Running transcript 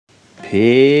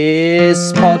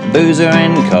piss pot, Boozer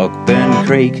and Cockburn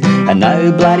Creek, and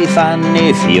no bloody fun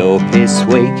if you're piss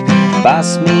weak.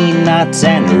 Bust me nuts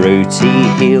and Rooty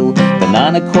Hill, but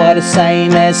none are quite the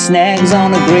same as snags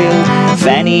on a grill.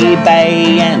 Fanny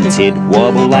Bay and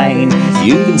Tidwabble Lane,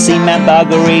 you can see Mount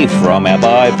Buggery from our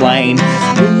biplane.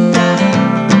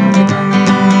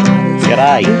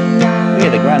 G'day, we're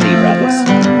the Grundy Brothers.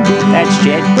 That's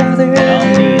Jed, and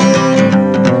I'm Neil.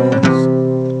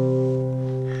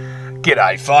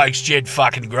 G'day folks, Jed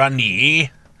fucking Grundy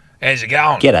here. How's it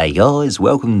going? G'day guys,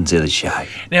 welcome to the show.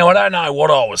 Now I don't know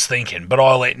what I was thinking, but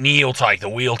I let Neil take the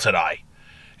wheel today.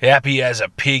 Happy as a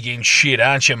pig in shit,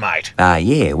 aren't you, mate?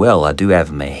 Yeah, well, I do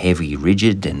have my heavy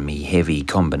rigid and me heavy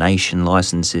combination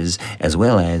licences, as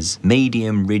well as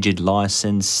medium rigid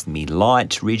licence, me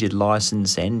light rigid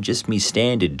licence, and just me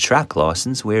standard truck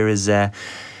licence, whereas,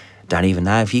 don't even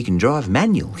know if you can drive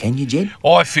manual, can you, Jed?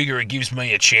 I figure it gives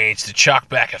me a chance to chuck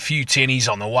back a few tennies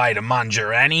on the way to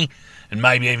Mungerani, and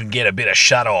maybe even get a bit of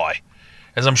shut-eye.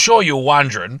 As I'm sure you're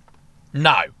wondering,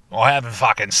 no, I haven't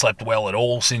fucking slept well at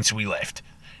all since we left.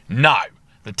 No,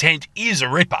 the tent is a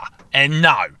ripper, and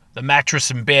no, the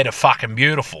mattress and bed are fucking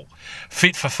beautiful.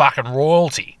 Fit for fucking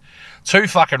royalty. Too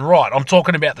fucking right, I'm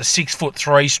talking about the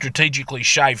 6'3" strategically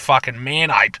shaved fucking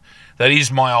man-ape that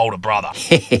is my older brother.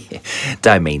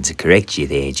 Don't mean to correct you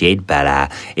there, Jed,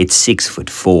 but it's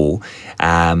 6'4".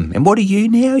 And what are you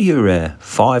now? You're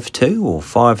 5'2" or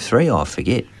 5'3", I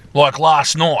forget. Like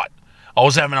last night, I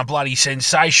was having a bloody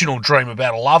sensational dream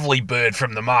about a lovely bird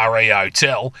from the Marie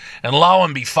Hotel, and lo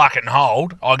and be fucking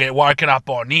hold, I get woken up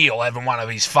by Neil having one of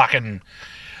his fucking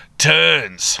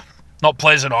turns. Not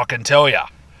pleasant, I can tell ya.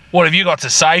 What have you got to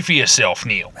say for yourself,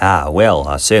 Neil? Well,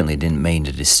 I certainly didn't mean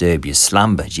to disturb your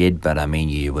slumber, Jed, but I mean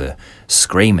you were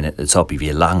screaming at the top of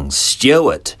your lungs,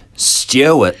 Stuart!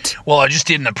 Stuart! Well, I just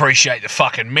didn't appreciate the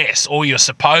fucking mess, or your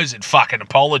supposed fucking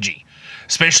apology.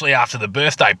 Especially after the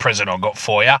birthday present I got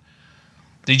for ya.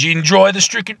 Did you enjoy the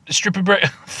stripper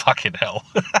fucking hell.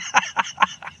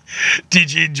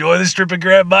 Did you enjoy the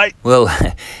strippogram, mate? Well,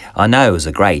 I know it was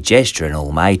a great gesture and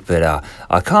all, mate, but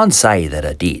I can't say that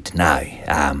I did, no.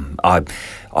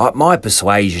 My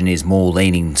persuasion is more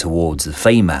leaning towards the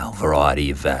female variety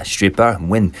of stripper.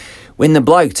 When the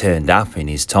bloke turned up in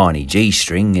his tiny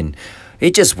G-string, and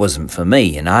it just wasn't for me,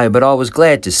 you know, but I was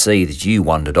glad to see that you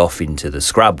wandered off into the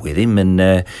scrub with him,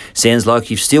 and sounds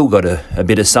like you've still got a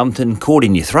bit of something caught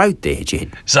in your throat there,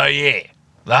 Jed. So, yeah,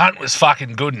 the hunt was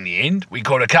fucking good in the end. We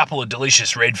caught a couple of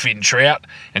delicious redfin trout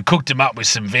and cooked them up with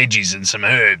some veggies and some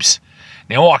herbs.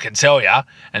 Now, I can tell ya,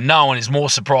 and no one is more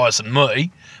surprised than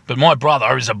me, but my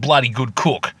brother is a bloody good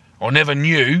cook. I never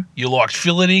knew you liked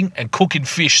filleting and cooking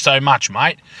fish so much,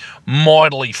 mate.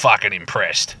 Mightily fucking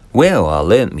impressed. Well, I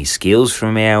learnt me skills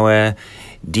from our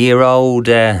dear old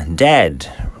dad.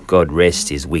 God rest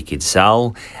his wicked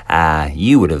soul.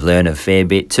 You would have learned a fair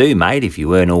bit too, mate, if you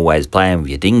weren't always playing with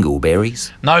your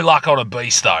dingleberries. No luck on a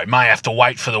beast, though. May have to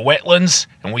wait for the wetlands,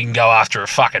 and we can go after a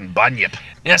fucking bunyip.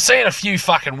 Now, seeing a few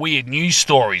fucking weird news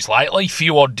stories lately,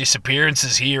 few odd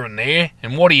disappearances here and there,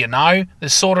 and what do you know? They're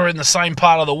sort of in the same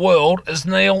part of the world as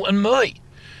Neil and me.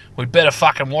 We'd better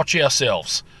fucking watch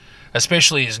ourselves.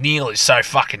 Especially as Neil is so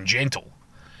fucking gentle.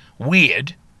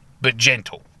 Weird, but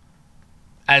gentle.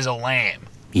 As a lamb.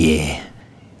 Yeah,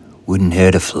 wouldn't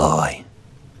hurt a fly.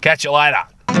 Catch you later.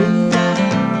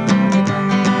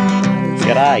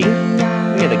 G'day,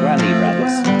 we're the Grundy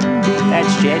Brothers.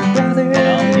 That's Jed, and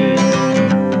I'm Neil.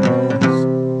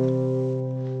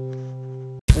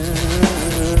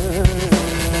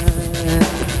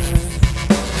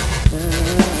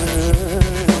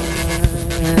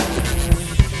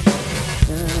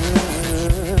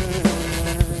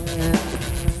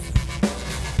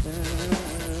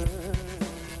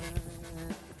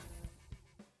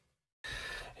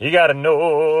 You gotta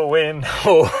know when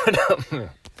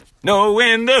know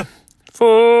when to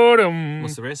fold 'em.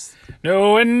 What's the rest?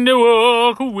 Know when to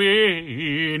walk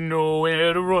away, know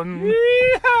where to run.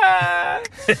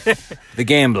 The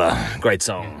Gambler, great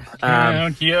song.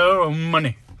 Count your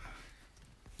money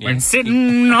when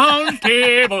sitting on the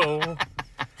table.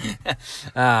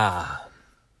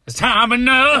 It's time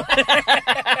enough.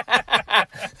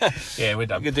 Yeah, we're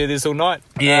done. We could do this all night.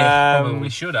 Yeah, well, we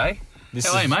should, eh? This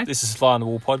How are is, you, mate? This is Fly on the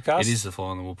Wall podcast. It is the Fly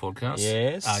on the Wall podcast.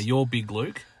 Yes. You're Big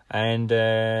Luke. And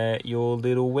your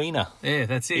little wiener Yeah,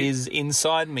 that's it. is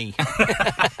inside me.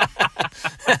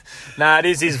 Nah,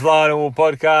 this is Fly on the Wall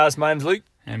podcast. My name's Luke.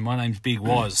 And my name's Big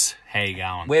Woz. How you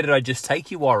going? Where did I just take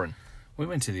you, Warren? We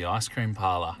went to the ice cream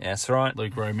parlour. That's right.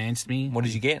 Luke romanced me. What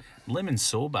did you get? Lemon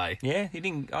sorbet. Yeah, you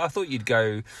didn't. I thought you'd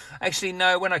go. Actually,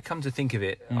 no. When I come to think of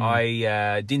it,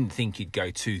 I didn't think you'd go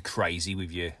too crazy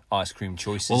with your ice cream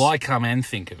choices. Well, I come and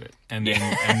think of it, and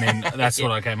then that's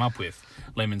what I came up with.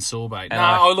 Lemon sorbet. No,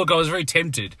 I- look, I was very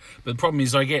tempted, but the problem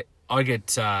is I get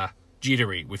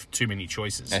jittery with too many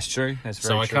choices. That's true. That's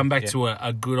very So I true. come back Yeah. to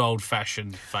a good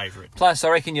old-fashioned favourite. Plus, I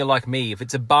reckon you're like me. If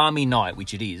it's a balmy night,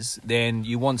 which it is, then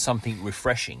you want something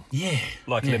refreshing, Yeah,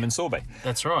 like lemon sorbet.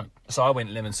 that's right. So I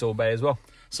went lemon sorbet as well.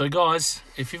 So, guys,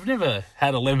 if you've never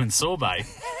had a lemon sorbet,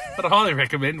 but I highly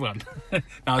recommend one. No,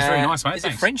 it's very nice, mate. Is it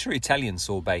Thanks. French or Italian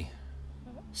sorbet?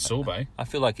 Sorbet? I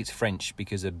feel like it's French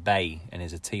because of bay and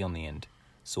there's a T on the end.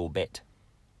 Sorbet.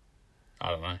 I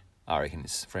don't know. I reckon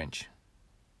it's French.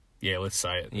 Yeah, let's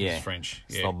say it. Yeah. It's French.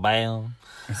 Yeah. Sorbet.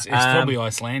 It's probably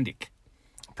Icelandic.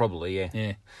 Probably, yeah.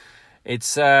 Yeah.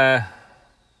 It's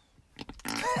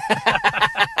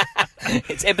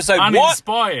it's episode what?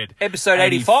 Uninspired. Episode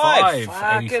 85. 85.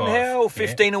 Fucking 85. hell. Yeah.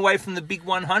 15 away from the big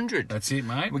 100. That's it,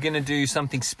 mate. We're going to do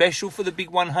something special for the big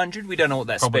 100. We don't know what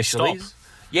that Probably special stop. is.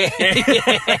 Yeah.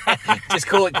 Just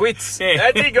call it quits. Yeah.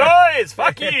 That's it, guys.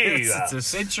 Fuck you. It's a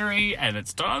century, and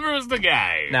it's time for us to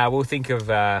go. No, we'll think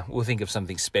of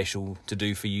something special to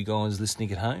do for you guys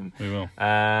listening at home. We will.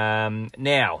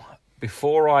 Now,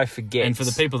 before I forget, And for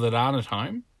the people that aren't at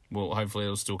home, well, hopefully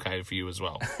it'll still cater for you as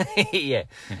well. yeah,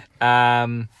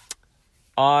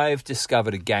 I've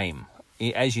discovered a game.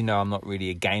 As you know, I'm not really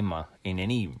a gamer in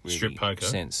any really Strip poker?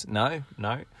 sense. No.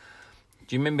 Do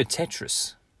you remember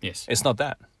Tetris? Yes. It's not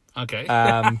that, Okay.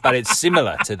 but it's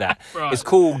similar to that. Right. It's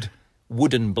called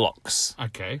Wooden Blocks.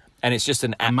 Okay. And it's just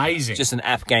an app, Amazing. just an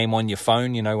app game on your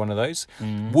phone, you know, one of those.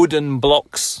 Wooden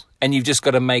blocks, and you've just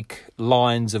got to make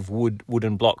lines of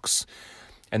wooden blocks,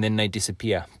 and then they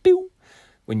disappear. Pew,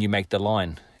 when you make the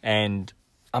line. And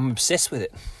I'm obsessed with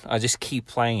it. I just keep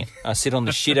playing it. I sit on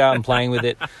the shitter and playing with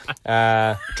it.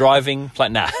 Driving,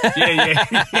 nah. Yeah.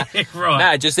 Right.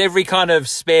 Nah, just every kind of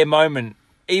spare moment.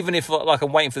 Even if like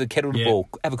I'm waiting for the kettle to Yeah. boil,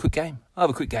 have a quick game. I'll have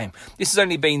a quick game. This has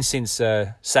only been since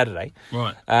Saturday.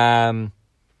 Right.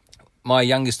 My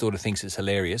youngest daughter thinks it's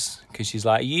hilarious because she's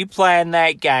like, "Are you playing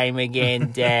that game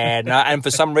again, Dad?" And for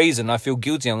some reason, I feel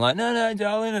guilty. I'm like, "No,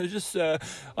 darling, it's just I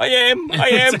am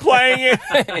playing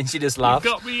it," and she just laughs.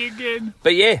 Got me again.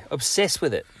 But yeah, obsessed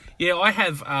with it. Yeah, I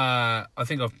have, I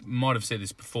think I might have said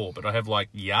this before, but I have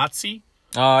like Yahtzee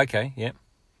Oh, okay, yeah,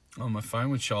 on my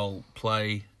phone, which I'll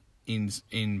play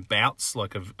in bouts,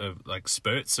 like of like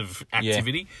spurts of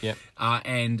activity. Yeah.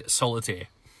 And Solitaire.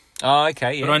 Oh,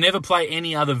 okay, yeah. But I never play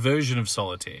any other version of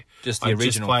Solitaire. Just the I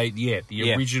original. just play, the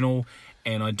Yeah. original,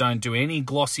 and I don't do any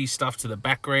glossy stuff to the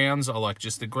backgrounds. I like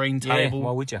just the green Yeah, table,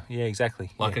 why would you? Yeah, exactly.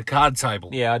 like yeah. a card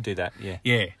table. Yeah, I'd do that. Yeah.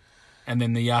 Yeah. And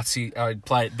then the Yahtzee, I'd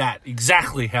play it that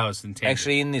exactly how it's intended.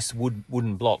 Actually, in this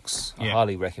wooden blocks, I Yeah.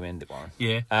 highly recommend it, Warren.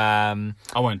 Yeah.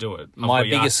 I won't do it. I've My got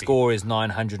biggest Yahtzee. score is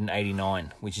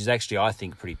 989, which is actually, I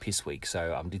think, pretty piss weak.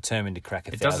 So I'm determined to crack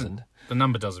 1,000. The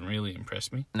number doesn't really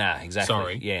impress me. Nah, exactly.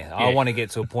 Sorry. Yeah, Yeah. I want to get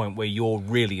to a point where you're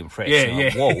really impressed. Yeah, And I'm,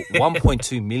 yeah. Whoa,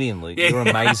 1.2 million, Luke. You're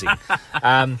amazing.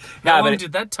 How No, long but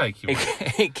did that take you?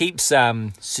 it keeps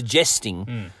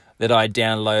suggesting that I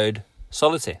download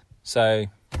Solitaire. So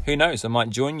who knows? I might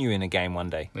join you in a game one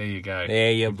day. There you go.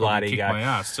 There you You'll probably bloody kick go. my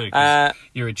ass too. 'Cause Uh,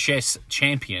 you're a chess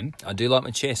champion. I do like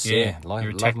my chess. Yeah, Yeah,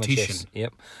 you're a love my chess. tactician.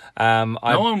 Yep.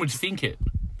 No one would think it,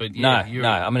 but yeah, No,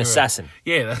 I'm an assassin.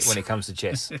 Yeah, that's when it comes to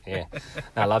chess. Yeah,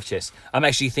 no, I love chess. I'm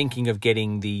actually thinking of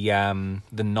getting the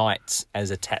knight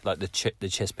as a like the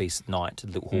chess piece knight, the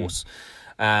little horse,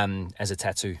 as a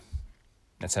tattoo.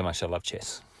 That's how much I love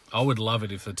chess. I would love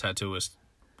it if the tattooist,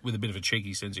 with a bit of a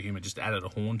cheeky sense of humour, just added a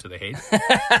horn to the head.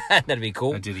 That'd be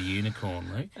cool. I did a unicorn,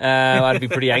 Luke. I'd be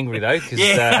pretty angry though. Cause,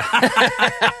 Yeah.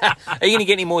 are you going to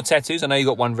get any more tattoos? I know you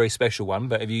got one very special one,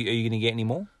 but are you going to get any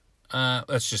more?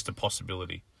 That's just a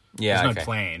possibility. Yeah, There's okay. no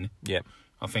plan. Yeah,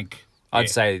 I think. I'd yeah,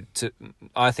 say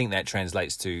I think that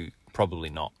translates to probably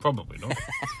not. probably not.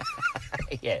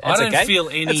 Yeah, I don't feel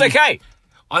any. That's okay.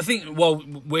 I think. Well,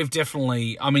 we've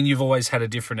definitely. I mean, you've always had a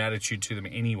different attitude to them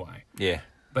anyway, Yeah,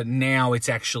 but now it's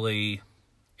actually,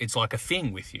 it's like a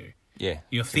thing with you. yeah.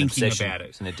 You're It's an thinking obsession. about it.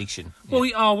 It's an addiction. Well,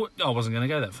 I wasn't going to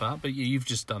go that far, but you've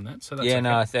just done that, so that's Yeah, okay.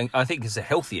 no, I think it's a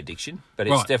healthy addiction, but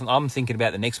it's Right. definitely. I'm thinking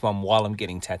about the next one while I'm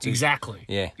getting tattoos. Exactly.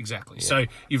 Yeah. Exactly. So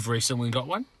you've recently got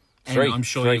one? And Three. I'm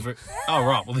sure Three. you've... Oh,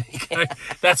 right. Well, there you go.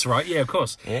 That's right. Yeah, of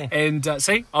course. Yeah. And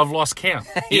see, I've lost count.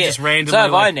 You Yeah. just randomly... So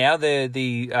have I like, now.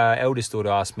 The eldest daughter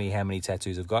asked me how many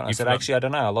tattoos I've got. And I You've said, got- actually, I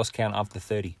don't know. I lost count after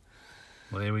 30.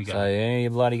 Well, there we go. So yeah, you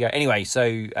bloody go. Anyway, so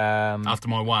After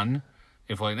my one,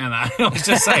 If like, no, I was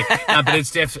just saying. No, but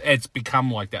it's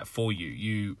become like that for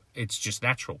you. It's just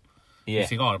natural. Yeah. You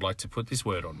think, I'd like to put this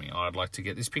word on me. I'd like to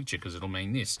get this picture because it'll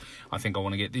mean this. I think I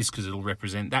want to get this because it'll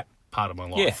represent that part of my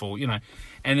life. Yeah. Or,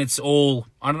 and it's all,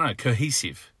 I don't know,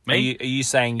 cohesive. Are you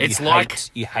saying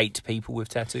you hate people with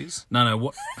tattoos? No,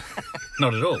 what?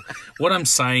 Not at all. What I'm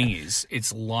saying is,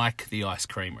 it's like the ice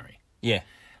creamery. Yeah.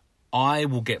 I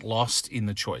will get lost in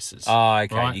the choices. Oh,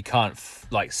 okay. Right? You can't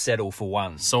settle for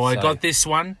one. So I got this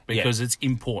one because it's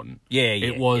important. Yeah,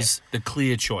 It was the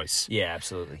clear choice. Yeah,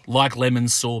 absolutely. Like lemon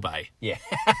sorbet, Yeah.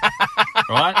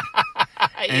 right? Yeah.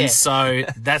 And so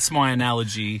that's my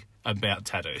analogy about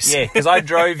tattoos. Yeah, because I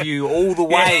drove you all the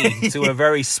way to a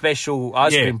very special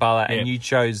ice cream parlour and you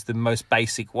chose the most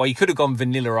basic. Well, you could have gone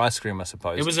vanilla ice cream, I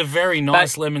suppose. It was a very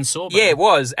nice lemon sorbet. Yeah, it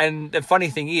was. And the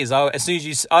funny thing is, as soon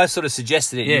as I sort of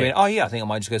suggested it, you went, oh, yeah, I think I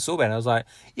might just go sorbet. And I was like,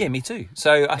 yeah, me too.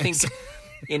 So I think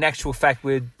in actual fact,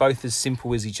 we're both as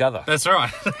simple as each other. That's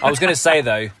right. I was going to say,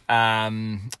 though,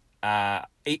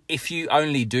 if you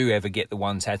only do ever get the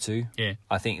one tattoo,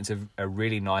 I think it's a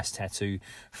really nice tattoo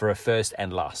for a first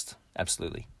and last.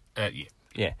 Absolutely. Yeah.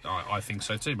 Yeah. I think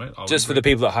so too, mate. Just for the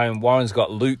people at home, Warren's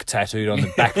got Luke tattooed on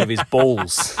the back of his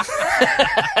balls.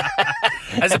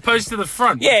 As opposed to the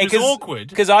front, Yeah, which is awkward.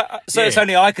 Because it's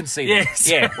only I can see that. Yes.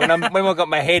 Yeah, when I've got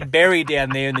my head buried down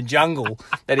there in the jungle,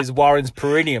 that is Warren's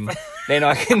perineum, then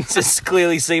I can just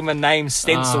clearly see my name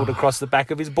stenciled across the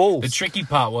back of his balls. The tricky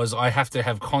part was I have to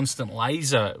have constant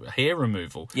laser hair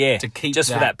removal to keep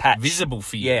just for that patch visible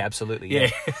for you. Yeah, absolutely.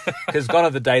 Yeah, because gone are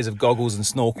the days of goggles and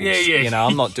snorkels. Yeah.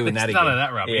 I'm not doing that again. None of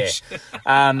that rubbish. Yeah.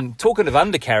 Talking of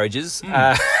undercarriages, big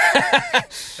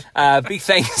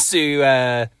thanks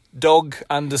to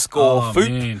dog_foop.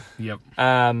 Man. Yep.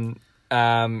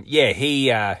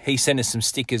 He sent us some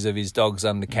stickers of his dog's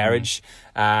undercarriage.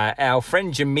 Our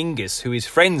friend Jamingus, who is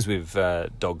friends with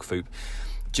Dog Foop,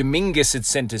 Jamingus had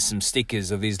sent us some stickers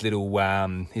of his little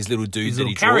dude that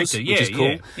he draws, which is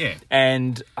cool. Yeah.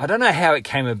 And I don't know how it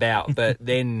came about, but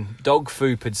then Dog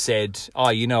Foop had said,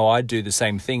 I do the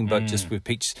same thing, but just with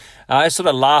pictures. I sort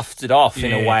of laughed it off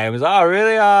in a way. I was like, oh,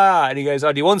 really? And he goes,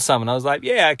 oh, do you want some? And I was like,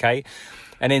 yeah, okay.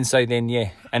 And then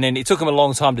it took him a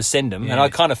long time to send them, and I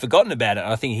kind of forgotten about it.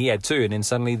 I think he had too, and then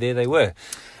suddenly there they were.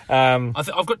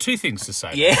 I've got two things to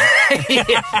say. Yeah.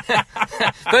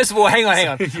 First of all, hang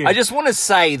on. I just want to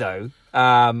say, though,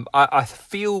 I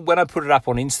feel when I put it up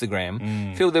on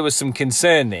Instagram, feel there was some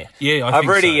concern there. Yeah, I've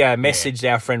already messaged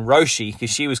our friend Roshi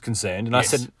because she was concerned, and I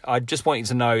said, I just want you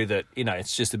to know that,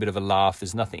 it's just a bit of a laugh.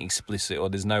 There's nothing explicit or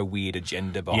there's no weird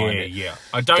agenda behind it. Yeah.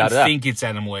 I don't think it's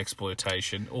animal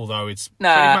exploitation, although it's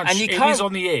pretty much, and it is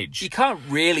on the edge. You can't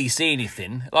really see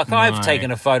anything. Like, I've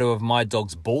taken a photo of my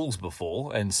dog's balls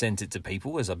before and sent it to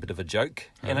people as a bit of a joke,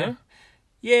 you know?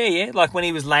 Yeah. Like when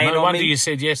he was laying on me. No wonder you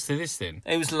said yes to this then.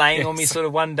 He was laying on me sort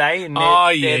of one day, and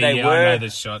there they were. I know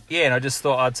this shot. Yeah, and I just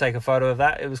thought I'd take a photo of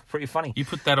that. It was pretty funny. You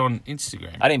put that on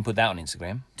Instagram? I didn't put that on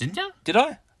Instagram. Didn't you? Did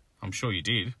I? I'm sure you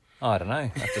did. I don't know.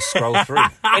 I have to scroll through.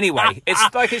 Anyway,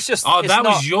 it's just... Oh, that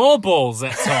was your balls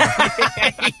that time.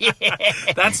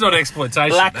 That's not exploitation.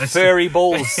 Black furry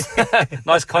balls.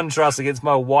 Nice contrast against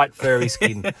my white furry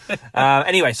skin.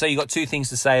 Anyway, so you got two things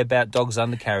to say about dogs'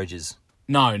 undercarriages.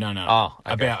 No. Oh,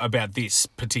 okay. About this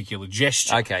particular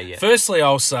gesture. Okay, yeah. Firstly,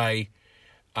 I'll say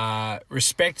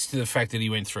respect to the fact that he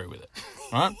went through with it,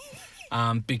 right?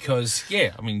 Because,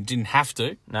 didn't have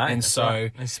to. No, and so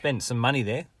right. They spent some money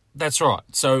there. That's right.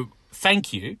 So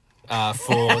thank you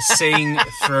for seeing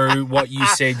through what you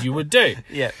said you would do.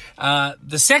 Yeah.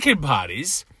 The second part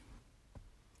is,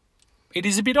 it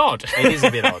is a bit odd. It is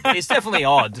a bit odd. It's definitely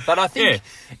odd, but I think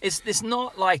it's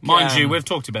not like... Mind you, we've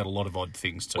talked about a lot of odd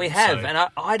things too. We have, and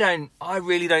I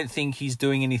really don't think he's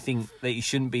doing anything that he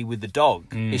shouldn't be with the dog.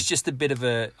 It's just a bit of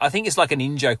I think it's like an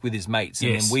in-joke with his mates,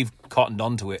 and then we've cottoned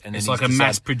onto it. And it's then like a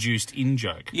mass-produced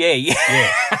in-joke. Yeah.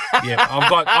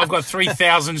 I've got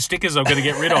 3,000 stickers I've got to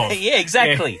get rid of. Yeah,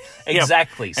 exactly. Yeah.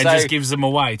 Exactly. And just gives them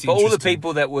away. For all the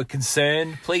people that were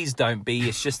concerned, please don't be.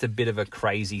 It's just a bit of a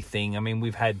crazy thing. I mean,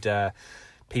 we've had...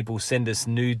 people send us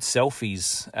nude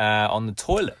selfies on the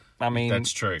toilet. I mean,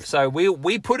 that's true. So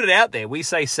we put it out there. We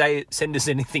say send us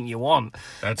anything you want.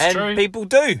 That's true. And people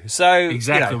do. So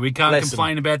exactly, we can't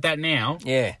complain about that now.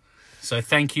 Yeah. So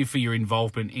thank you for your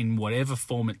involvement in whatever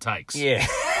form it takes. Yeah.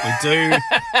 We do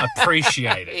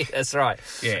appreciate it. That's right.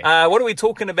 Yeah. What are we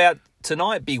talking about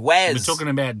tonight, Big Waz? We're talking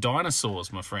about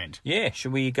dinosaurs, my friend. Yeah.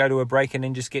 Should we go to a break and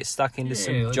then just get stuck into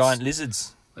some giant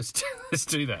lizards? Let's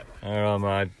do that. All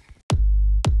right, mate.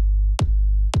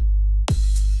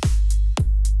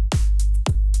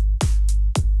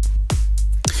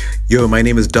 Yo, my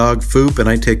name is Dog Foop, and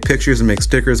I take pictures and make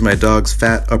stickers in my dog's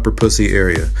fat upper pussy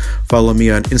area. Follow me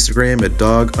on Instagram at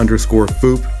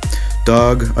dog_foop,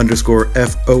 dog_FOOP.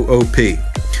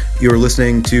 You're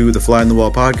listening to the Fly in the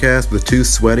Wall podcast with two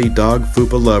sweaty dog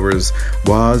Foopa lovers,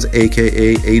 Waz,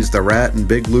 aka AIDS the Rat, and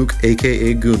Big Luke,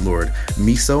 aka Goonlord.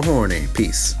 Me so horny.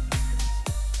 Peace.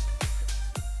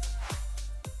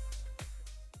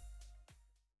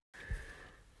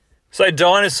 So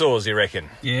dinosaurs, you reckon?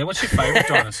 Yeah, what's your favourite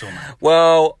dinosaur, mate?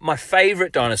 Well, my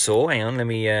favourite dinosaur, hang on, let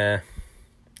me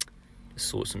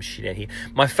sort some shit out here.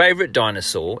 My favourite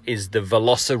dinosaur is the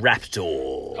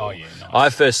Velociraptor. Oh, yeah, nice. I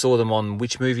first saw them on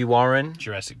which movie, Warren?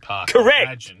 Jurassic Park. Correct.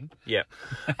 Imagine. Yeah.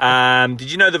 Did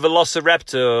you know the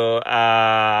Velociraptor,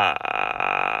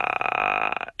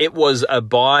 it was a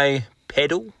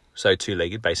bipedal, so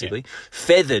two-legged basically,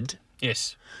 feathered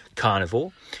Yes.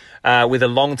 carnivore with a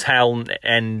long tail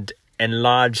and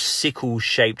large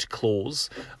sickle-shaped claws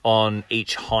on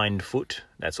each hind foot.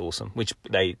 That's awesome. Which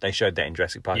they showed that in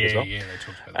Jurassic Park as well. Yeah, they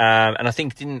talked about that. And I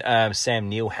think didn't Sam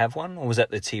Neill have one, or was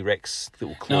that the T-Rex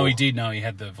little claw? No, he did. No, he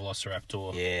had the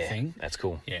Velociraptor thing. That's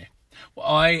cool. Yeah.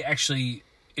 Well,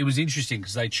 it was interesting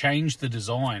because they changed the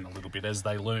design a little bit as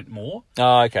they learnt more.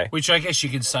 Oh, okay. Which I guess you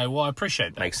could say, well, I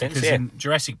appreciate that. Makes sense, because yeah. in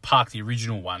Jurassic Park, the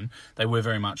original one, they were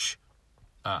very much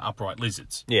upright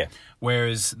lizards. Yeah.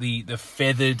 Whereas the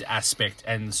feathered aspect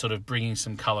and sort of bringing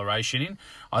some coloration in,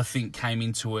 I think came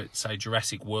into it, say,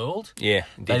 Jurassic World. Yeah.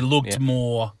 They looked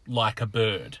more like a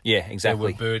bird. Yeah,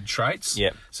 exactly. There were bird traits.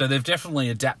 Yeah. So they've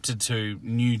definitely adapted to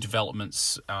new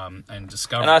developments and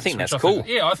discoveries. And I think that's cool.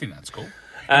 I think that's cool.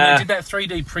 And they did that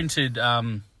 3D printed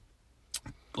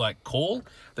call.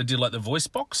 They did like the voice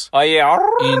box Oh, yeah.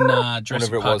 in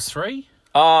Jurassic Whatever it Park was. 3.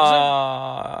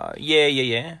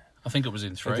 Yeah. I think it was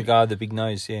in 3. The guy with the big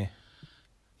nose, yeah.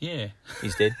 Yeah.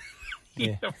 He's dead.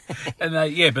 Yeah. And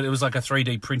but it was like a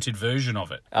 3D printed version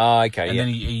of it. Oh, okay, And yeah.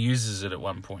 then he uses it at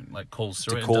one point, like calls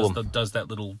through To it call and them. does that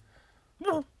little...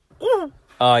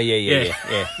 Oh, yeah.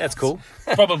 That's cool.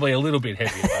 Probably a little bit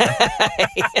heavier.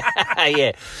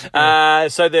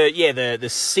 So the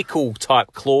sickle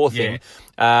type claw thing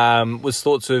was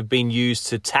thought to have been used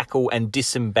to tackle and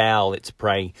disembowel its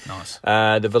prey. Nice.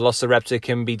 The Velociraptor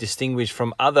can be distinguished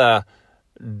from other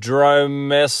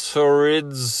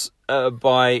dromaeosaurids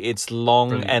by its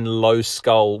long and low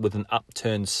skull with an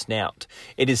upturned snout.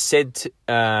 It is said to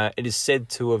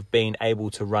have been able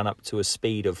to run up to a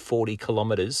speed of 40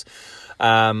 kilometers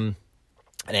an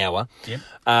hour. Yeah.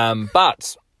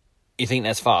 But you think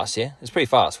that's fast, yeah? It's pretty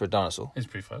fast for a dinosaur. It's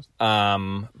pretty fast.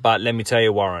 But let me tell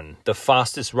you, Warren, the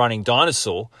fastest running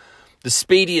dinosaur, the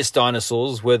speediest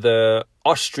dinosaurs were the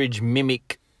ostrich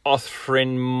mimic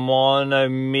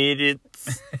Othrenmonomerids,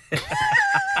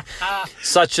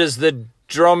 such as the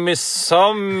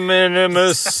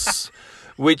Dromaeosauridae,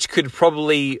 which could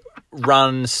probably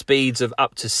run speeds of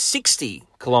up to 60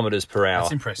 kilometers per hour.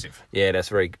 That's impressive. Yeah, that's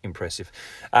very impressive.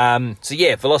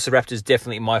 Velociraptor is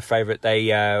definitely my favorite.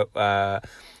 They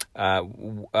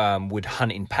would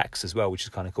hunt in packs as well, which is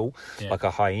kind of cool, like a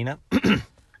hyena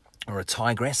or a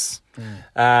tigress.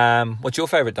 What's your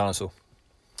favorite dinosaur?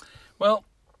 Well,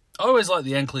 I always like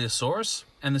the Ankylosaurus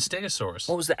and the Stegosaurus.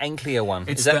 What was the Anklia one?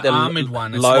 It's is that the armoured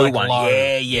one. It's low like one? low.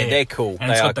 Yeah, they're cool. And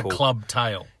they it's are got the cool. club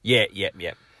tail. Yeah.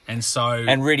 And so...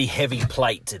 And really heavy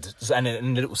plated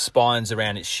and little spines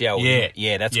around its shell.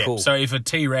 Yeah, that's cool. So if a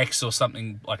T-Rex or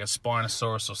something like a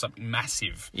Spinosaurus or something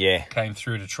massive came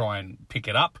through to try and pick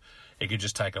it up, it could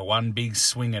just take one big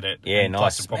swing at it. Yeah, and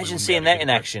plus nice. it probably Imagine wouldn't seeing be able that to in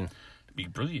get it. action. It'd be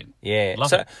brilliant. Yeah.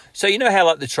 Love it. So you know how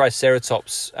like the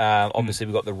Triceratops, obviously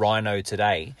we've got the rhino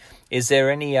today. Is there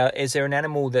an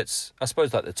animal that's, I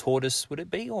suppose, like the tortoise, would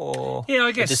it be? Or Yeah,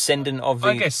 I guess. a descendant of the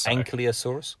I guess so.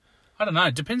 Ankylosaurus? I don't know.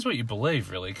 It depends what you believe,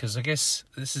 really, because I guess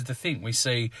this is the thing. We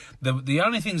see the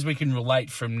only things we can relate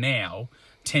from now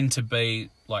tend to be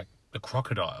like the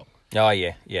crocodile Oh,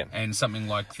 yeah. and something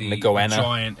like the Iguana.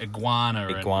 giant iguana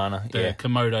and the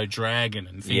Komodo dragon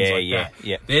and things like that.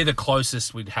 Yeah. They're the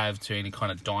closest we'd have to any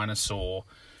kind of dinosaur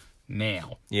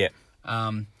now. Yeah.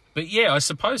 But yeah, I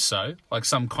suppose so. Like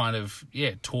some kind of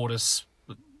tortoise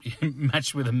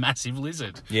matched with a massive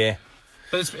lizard. Yeah.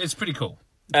 But it's pretty cool.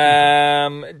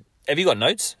 Have you got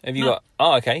notes? Have you got?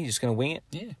 Oh, okay. You're just going to wing it.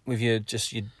 Yeah. With your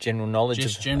general knowledge.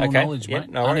 Just general knowledge, yeah, mate.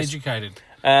 No worries. Uneducated.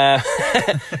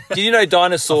 Did you know I thought I'd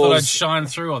dinosaurs? shine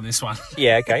through on this one.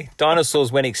 Yeah, okay.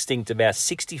 Dinosaurs went extinct about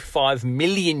 65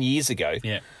 million years ago.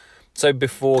 Yeah. So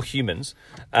before humans,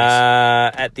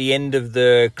 at the end of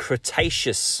the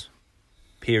Cretaceous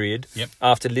period,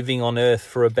 after living on Earth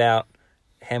for about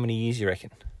how many years you reckon?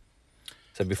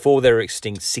 So before they were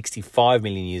extinct 65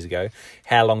 million years ago,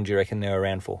 how long do you reckon they were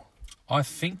around for? I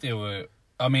think there were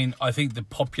I mean, I think the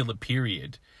popular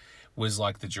period was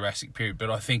like the Jurassic period, but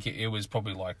I think it was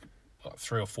probably like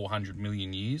 300 or 400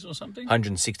 million years or something.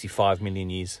 165 million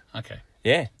years. Okay.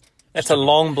 Yeah. That's a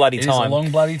long bloody It is time. a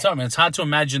long bloody time. And it's hard to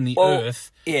imagine the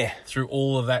Earth Yeah. through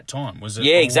all of that time. Was it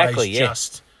Yeah, always exactly, yeah.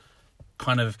 just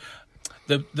kind of...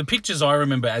 The pictures I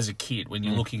remember as a kid when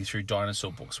you're looking through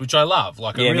dinosaur books, which I love.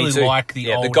 Like, I Yeah, me really too. like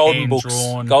the old the golden books.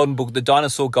 hand-drawn... Golden book. The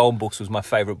dinosaur golden books was my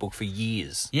favourite book for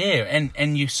years. Yeah,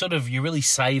 and you sort of, you really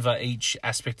savour each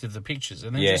aspect of the pictures.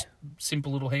 And they're Yeah. just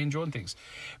simple little hand-drawn things.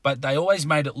 But they always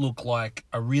made it look like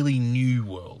a really new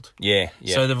world. Yeah,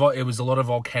 yeah. So it was a lot of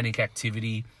volcanic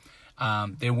activity.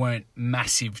 There weren't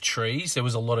massive trees. There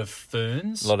was a lot of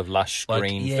ferns. a lot of lush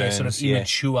green ferns. sort of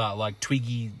immature, like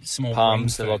twiggy, small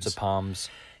palms. green There are lots ferns. of palms.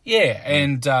 Yeah,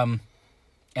 and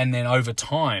then over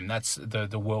time, that's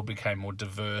the world became more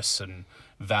diverse, and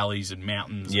valleys and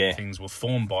mountains Yeah. and things were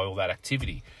formed by all that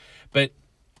activity. But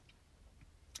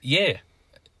yeah,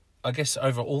 I guess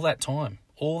over all that time,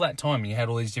 you had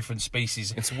all these different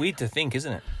species. It's weird to think,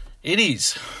 isn't it? It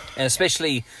is. And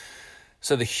especially,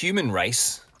 so the human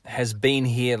race has been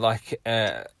here like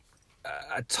a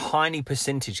tiny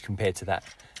percentage compared to that,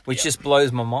 which just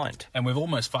blows my mind. And we've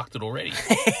almost fucked it already.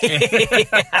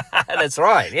 That's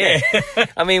right, yeah.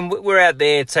 I mean, we're out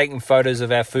there taking photos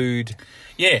of our food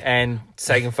Yeah. and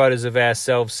taking photos of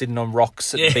ourselves sitting on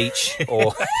rocks at the beach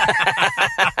or,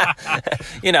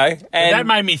 you know. And that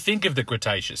made me think of the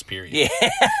Cretaceous period. Yeah.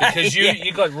 Because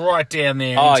you got right down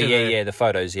there. Oh, into the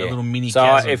photos, yeah. little mini So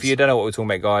chasms. if you don't know what we're talking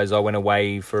about, guys, I went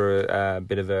away for a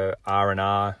bit of a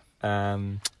R&R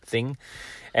thing.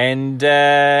 And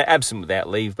absent without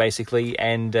leave, basically,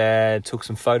 and took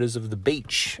some photos of the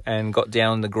beach and got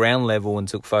down the ground level and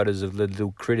took photos of the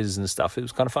little critters and stuff. It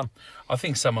was kind of fun. I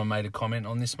think someone made a comment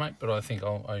on this, mate, but I think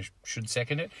I should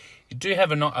second it. You do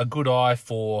have a good eye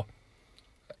for,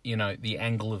 the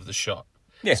angle of the shot.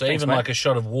 Yeah, so thanks, even mate. like a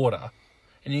shot of water,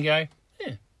 and you go,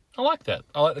 yeah, I like that.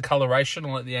 I like the coloration.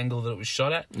 I like the angle that it was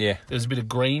shot at. Yeah. There's a bit of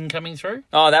green coming through.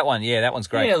 Oh, that one. Yeah, that one's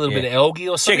great. Yeah, a little bit of algae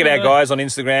or something. Check it out, like guys, on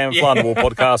Instagram. Fly on the Wall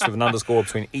Podcast with an underscore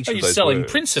between each that. of You're those selling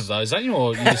words. prints of those, aren't you?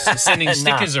 Or you're just sending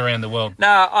stickers around the world? No,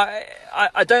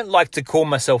 I don't like to call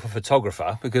myself a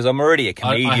photographer because I'm already a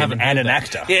comedian haven't and heard an that.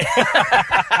 actor.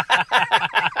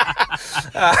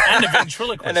 And a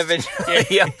ventriloquist. And eventually,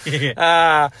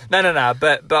 yeah. No.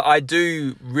 But I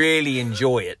do really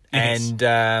enjoy it, Yes. and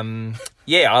I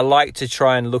like to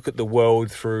try and look at the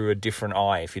world through a different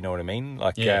eye, if you know what I mean.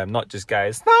 Like, Yeah. not just go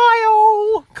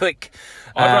smile, click.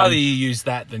 I'd rather you use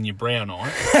that than your brown eye.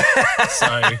 So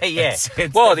Yeah. it's Well,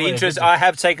 the definitely a interest, good- I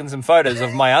have taken some photos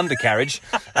of my undercarriage,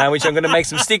 which I'm going to make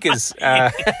some stickers. All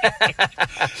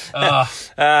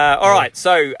right.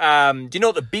 So, do you know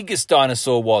what the biggest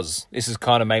dinosaur was? This has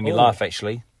kind of made me Ooh. laugh,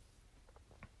 actually.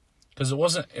 Because it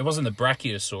wasn't the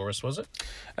Brachiosaurus, was it?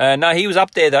 No, he was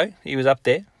up there, though. He was up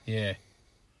there. Yeah.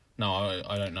 No,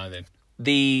 I don't know then.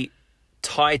 The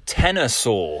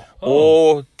Titanosaur,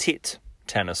 or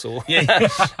Titanosaur. Yeah.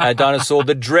 Dinosaur,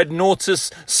 the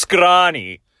Dreadnoughtus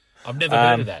scrani. I've never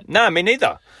heard of that. No, me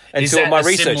neither. Is Until that my a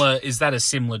research. Is that a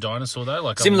similar dinosaur though?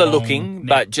 Like Similar a long looking, neck,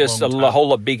 but just a long tail? whole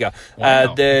lot bigger.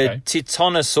 Wow, The okay.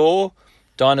 Titanosaur,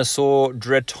 Dinosaur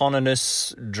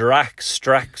Dretoninus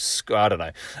Strax, I don't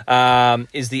know,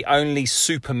 is the only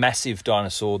supermassive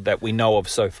dinosaur that we know of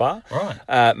so far.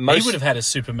 Right. Most, He would have had a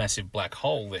supermassive black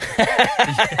hole there.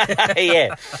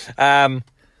 yeah.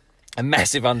 A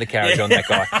massive undercarriage on that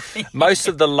guy. Most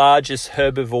of the largest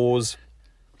herbivores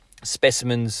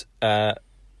specimens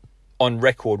on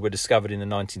record were discovered in the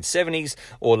 1970s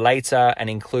or later and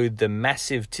include the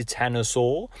massive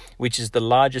Titanosaur, which is the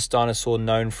largest dinosaur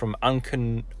known from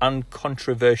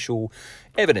uncontroversial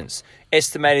evidence,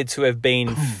 estimated to have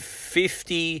been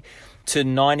 50 to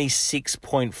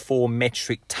 96.4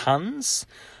 metric tons.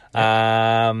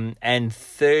 And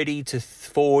 30 to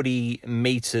 40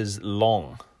 meters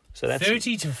long. So that's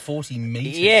 30 to 40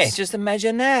 meters. yeah. Just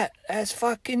imagine that. That's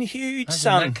fucking huge, Imagine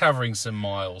son. that covering some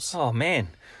miles. Oh man.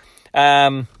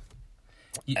 It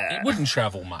wouldn't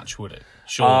travel much, would it?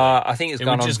 Sure. I think it's It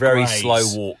gone would on just very graze. slow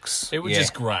walks. It would yeah.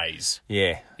 just graze.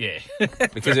 yeah, Yeah.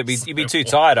 because you'd be too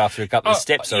tired after a couple of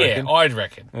steps. I yeah, reckon. I'd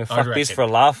reckon. Fuck this for a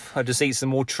laugh. I'd just eat some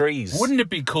more trees. Wouldn't it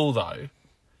be cool though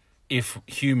if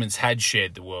humans had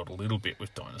shared the world a little bit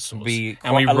with dinosaurs? It'd be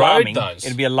and we quite alarming. rode those.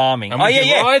 It'd be alarming. And Oh we yeah, could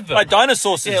yeah. ride them. Like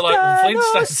dinosaurs. Yeah, like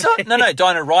Flintstones. No,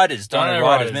 Dino Riders. Dino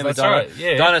Riders. Remember that's Dino? right,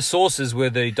 yeah. Dinosaurs were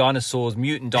the dinosaurs,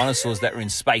 mutant dinosaurs that were in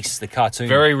space. The cartoon.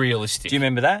 Very realistic. Do you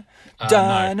remember that? No.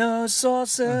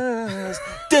 Dinosaurs. Da,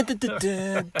 da, da, da,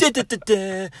 da, da, da,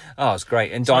 da. Oh, it's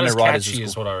great. And Not Dino as Riders catchy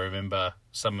was as cool. what I remember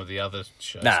some of the other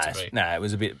shows No, to be. no, it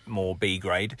was a bit more B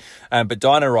grade. But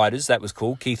Dino Riders, that was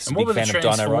cool. Keith's a And what big were the fan of Dino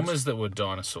Riders. Transformers that were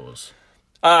dinosaurs?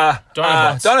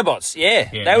 Dinobots. Dinobots, yeah.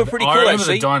 Yeah, They were pretty I cool, remember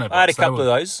the actually. Dinobots. I had a They couple were- of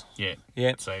those. Yeah.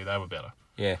 Yeah. So they were better.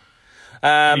 Yeah.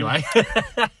 Anyway.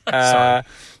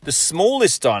 The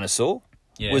smallest dinosaur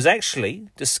Yeah. was actually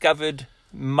discovered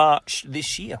March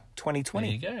this year,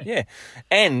 2020. There you go. Yeah.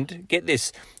 And get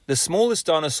this, the smallest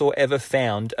dinosaur ever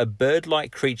found, a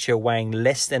bird-like creature weighing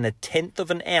less than a tenth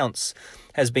of an ounce,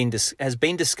 has been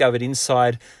discovered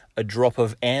inside a drop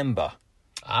of amber.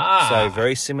 So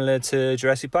very similar to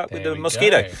Jurassic Park with There the we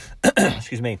mosquito. go.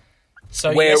 Excuse me.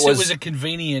 So Where yes, it it was- was a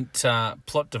convenient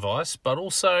plot device, but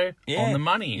also on the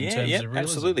money in terms of realism.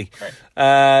 absolutely.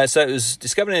 Great. So it was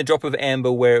discovered in a drop of amber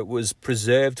where it was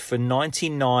preserved for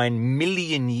 99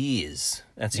 million years.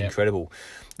 That's Yep. incredible.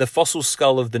 The fossil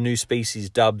skull of the new species,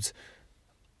 dubbed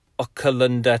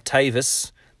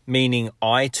Oculundatavis, meaning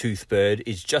eye-tooth bird,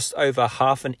 is just over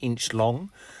half an inch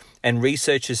long, and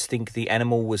researchers think the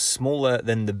animal was smaller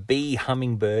than the bee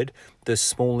hummingbird, the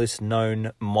smallest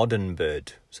known modern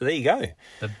bird. So there you go.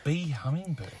 The bee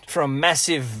hummingbird. From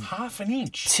massive Half an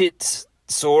inch.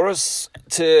 Titsaurus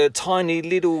to tiny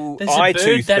little There's a bird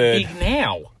eye-tooth that bird. big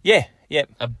now. Yeah, yeah,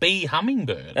 A bee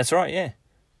hummingbird. that's right, yeah.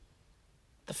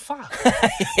 The fuck?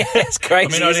 It's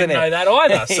crazy, I mean, I isn't didn't know it? that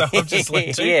either, so I've just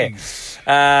learned two Yeah. things.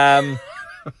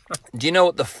 Do you know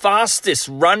what the fastest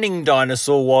running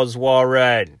dinosaur was,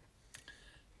 Warren?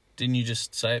 Didn't you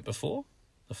just say it before?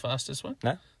 The fastest one?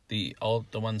 No? The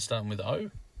one starting with O?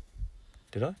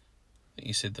 Did I?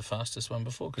 You said the fastest one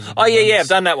before. Oh, yeah, I've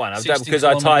done that one. I've done 60 because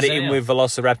I tied it in kilometres an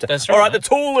with Velociraptor. That's All right, right. the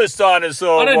tallest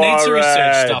dinosaur, I don't need to research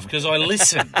Warren. stuff because I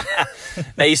listen.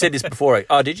 No, you said this before.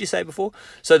 Oh, did you say before?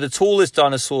 So the tallest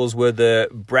dinosaurs were the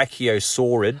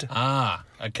Brachiosaurid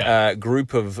Okay.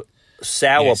 group of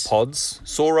sauropods.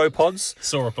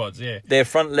 Sauropods, yeah. Their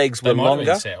front legs They were might have been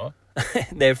longer. sour.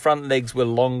 Their front legs were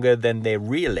longer than their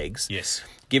rear legs, Yes.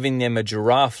 giving them a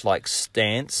giraffe-like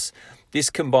stance. This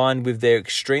combined with their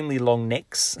extremely long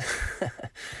necks,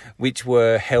 which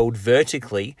were held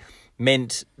vertically,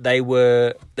 meant they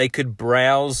could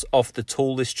browse off the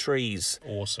tallest trees.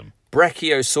 Awesome.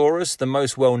 Brachiosaurus, the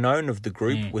most well-known of the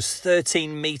group, was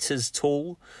 13 meters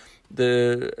tall.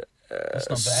 The That's not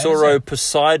bad, is it?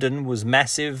 Sauroposeidon was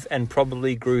massive and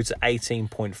probably grew to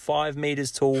 18.5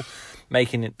 meters tall,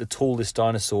 making it the tallest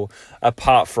dinosaur,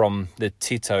 apart from the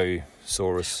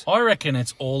Titosaurus. I reckon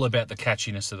it's all about the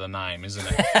catchiness of the name, isn't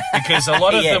it? Because a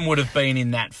lot of Yeah. them would have been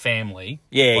in that family.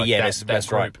 Yeah, like yeah, that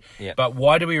that's right. group. Yeah. But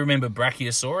why do we remember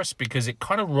Brachiosaurus? Because it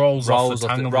kind of rolls off the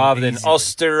tongue rather than easily.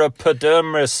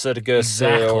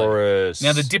 Austeropodermosaurus.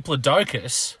 Now, the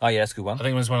Diplodocus, Oh, yeah, that's a good one. I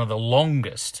think, was one of the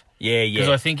longest. Yeah, Because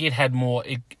yeah. I think it had more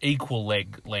equal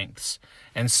leg lengths.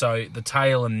 And so the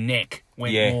tail and neck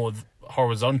went Yeah. more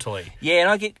horizontally. Yeah, and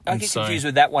I get so- confused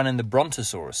with that one and the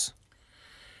Brontosaurus.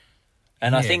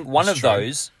 And I Yeah, think one that's of true.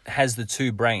 those has the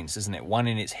two brains, isn't it? One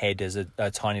in its head as a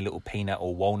tiny little peanut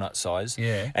or walnut size.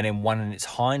 Yeah. And then one in its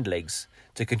hind legs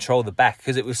to control the back.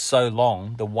 Because it was so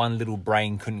long, the one little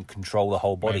brain couldn't control the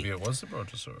whole body. Maybe it was the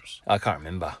Brontosaurus. I can't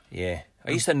remember. Yeah.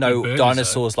 I used to the know bird is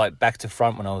dinosaurs like back to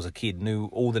front when I was a kid. Knew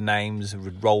all the names,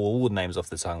 would roll all the names off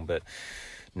the tongue, but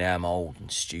now I'm old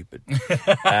and stupid.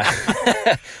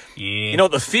 Yeah. You know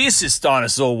what the fiercest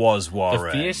dinosaur was, the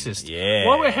Warren? fiercest. Yeah.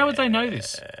 How would they know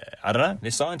this? I don't know.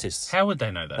 They're scientists. How would they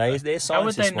know that? They're though? scientists. How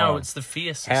would they know Warren. it's the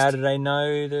fiercest? How do they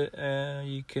know that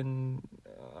you can,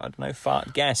 I don't know,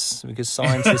 fart gas? Because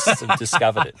scientists have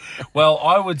discovered it. Well,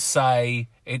 I would say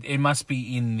it must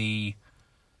be in the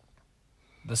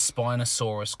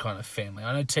Spinosaurus kind of family.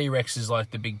 I know T-Rex is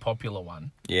like the big popular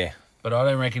one, Yeah. but I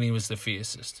don't reckon he was the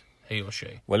fiercest, he or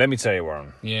she. Well, let me tell you,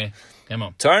 Warren. Yeah, come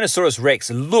on. Tyrannosaurus Rex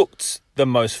looked the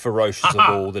most ferocious of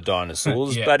all the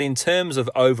dinosaurs, Yeah. but in terms of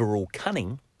overall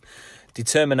cunning,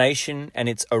 determination, and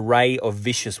its array of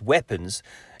vicious weapons,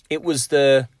 it was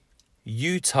the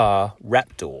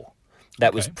Utahraptor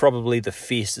that was Okay. probably the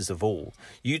fiercest of all.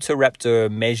 Utahraptor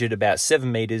measured about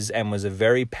 7 meters and was a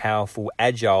very powerful,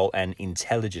 agile, and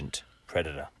intelligent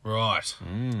predator. Right.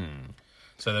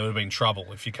 So there would have been trouble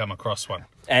if you come across one.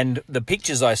 And the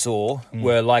pictures I saw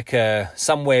were like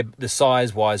somewhere the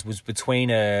size wise was between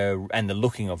and the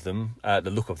look of them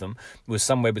was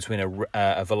somewhere between a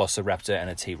Velociraptor and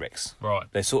a T-Rex. Right.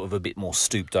 They're sort of a bit more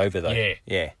stooped over though. Yeah.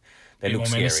 Yeah. They Bit look more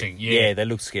scary. menacing, yeah. They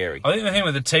look scary. I think the thing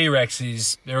with the T-Rex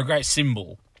is they're a great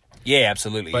symbol, Yeah,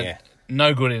 absolutely. but yeah.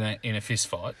 no good in a fist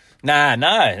fight. Nah,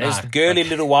 no. There's No. girly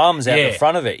little arms out Yeah. the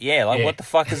front of it. Yeah, like Yeah. what the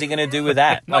fuck is he going to do with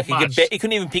that? Not like he much. he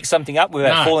couldn't even pick something up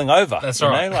without No, falling over. That's you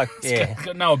right. know? Like It's yeah.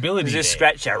 got no ability Just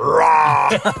there. scratch it. Raw.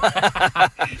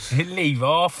 Leave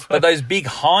off. But those big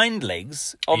hind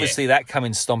legs, obviously that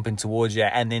coming stomping towards you,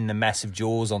 and then the massive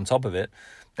jaws on top of it.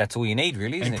 That's all you need,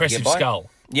 really, isn't Impressive it? to get by? skull.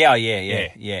 Yeah.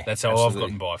 That's how absolutely. I've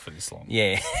gotten by for this long.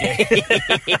 Yeah.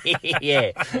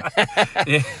 Yeah.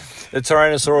 The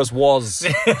Tyrannosaurus was.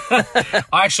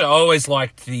 I always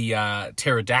liked the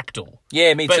pterodactyl.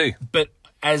 Yeah, me too. But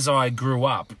as I grew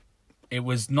up, it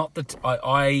was not the...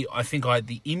 I think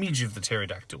the image of the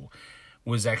pterodactyl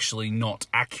was actually not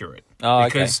accurate. Oh, okay.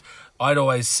 Because I'd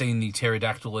always seen the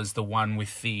pterodactyl as the one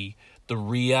with the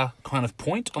rear kind of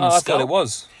point on the I skull. thought it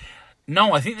was.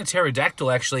 No, I think the pterodactyl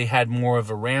actually had more of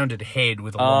a rounded head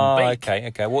with a long beak.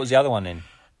 Okay. What was the other one then?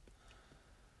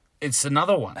 It's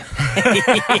another one.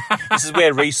 This is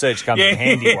where research comes in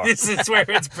handy. This is where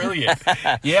it's brilliant.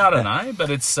 Yeah, I don't know, but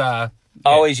it's... I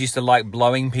always used to like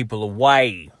blowing people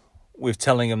away with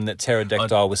telling them that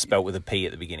pterodactyl was spelt with a P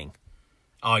at the beginning.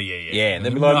 Oh, yeah. Yeah, and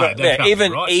they'd be No, like, that can't be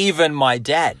even right. even my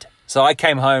dad. So I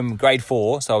came home grade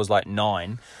 4, so I was like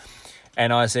 9,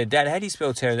 and I said, "Dad, how do you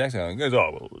spell pterodactyl?" And he goes,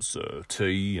 "Oh, well, it's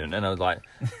T," and I was like,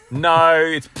 "No,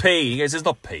 it's P." He goes, "It's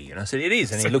not P," and I said, "It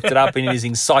is," and he looked it up in his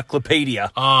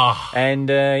encyclopedia. And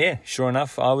yeah, sure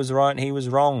enough, I was right and he was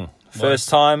wrong. First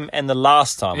time and the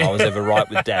last time I was ever right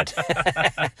with Dad.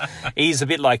 He's a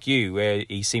bit like you, where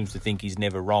he seems to think he's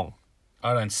never wrong.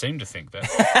 I don't seem to think that.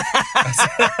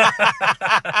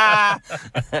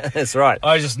 That's right.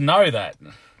 I just know that.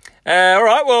 All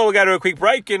right, well, we'll go to a quick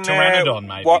break. And, Pteranodon,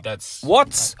 maybe. What? That's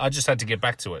What? I just had to get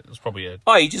back to it. It was probably a...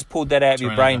 Oh, you just pulled that out of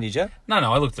your brain, Pteranodon. did you? No,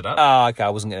 I looked it up. Oh, okay. I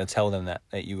wasn't going to tell them that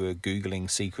you were Googling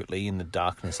secretly in the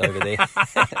darkness over there,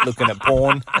 looking at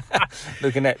porn,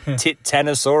 looking at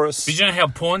Titanosaurus. Did you know how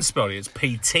porn spelled it? It's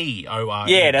P-T-O-R.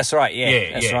 Yeah, that's right. Yeah,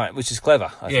 Yeah, that's yeah. right. Which is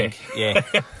clever, I think. Yeah.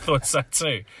 Thought so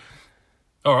too.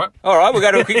 All right. All right, we'll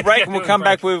go to a quick break and we'll come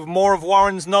back with more of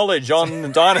Warren's knowledge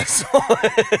on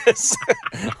dinosaurs.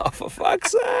 Oh, for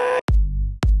fuck's sake.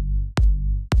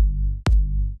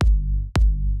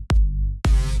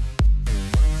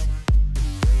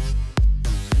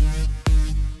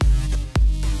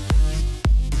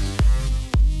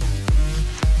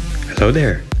 Hello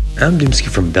there, I'm Dimsky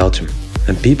from Belgium,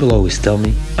 and people always tell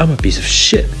me I'm a piece of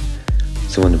shit.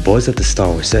 So when the boys at the Star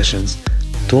Wars Sessions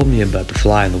told me about the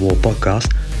Fly on the Wall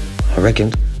podcast, I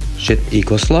reckoned shit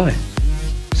equals fly.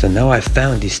 So now I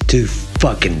found these two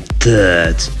fucking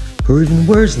duds who are even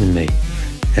worse than me,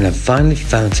 and I've finally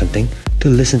found something to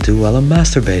listen to while I'm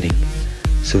masturbating.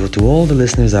 So to all the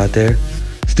listeners out there,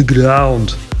 stick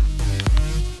around.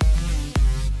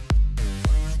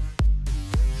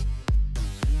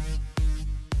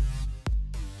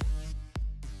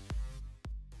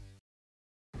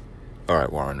 All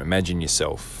right, Warren, imagine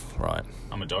yourself, right?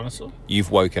 I'm a dinosaur?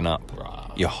 You've woken up. Right.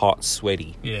 You're hot,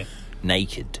 sweaty, Yeah.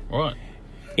 naked, Right.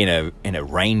 in a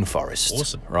rainforest.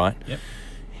 Awesome. Right? Yep.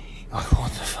 Like,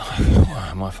 what the fuck?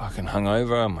 Am I fucking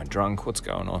hungover? Am I drunk? What's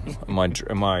going on?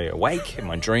 Am I awake? Am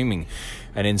I dreaming?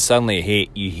 And then suddenly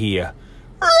you hear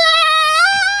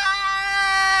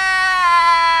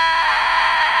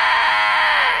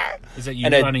Is that you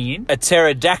and running in? a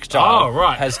pterodactyl Oh,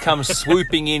 right. has come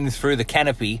swooping in through the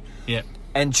canopy Yeah.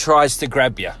 and tries to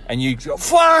grab you. And you go,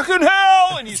 fucking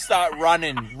hell! And you start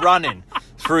running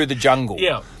through the jungle.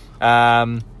 Yeah.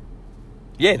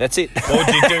 Yeah, that's it. What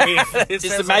would you do if... It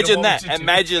Just sounds like imagine what that. would you do?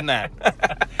 Imagine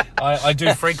that. I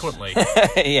do frequently.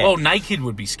 Yeah. Well, naked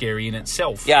would be scary in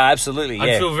itself. Yeah, absolutely. I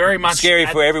Yeah. feel very much scary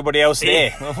at- for everybody else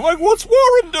Yeah. there. I'm like, what's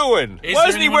Warren doing? Is Why there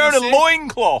isn't he anyone wearing else a there?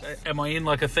 loincloth? Am I in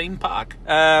like a theme park?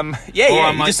 Yeah, am you're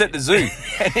I- just at the zoo.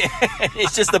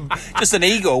 It's just an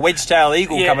eagle, a wedge-tailed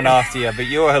eagle Yeah. coming after you, but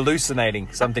you're hallucinating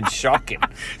something shocking.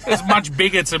 It's much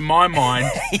bigger to my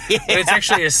mind, but it's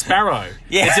actually a sparrow.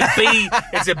 Yeah.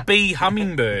 It's a bee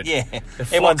hummingbird. Yeah, A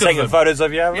flock everyone's of taking them. photos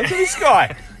of you. Look at this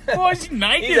guy. Why is he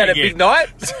naked He's had a again? big night.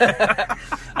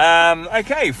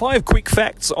 Okay, 5 quick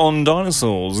facts on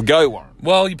dinosaurs. Go, Warren.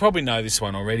 Well, you probably know this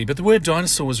one already, but the word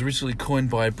dinosaur was originally coined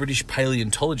by a British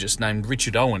paleontologist named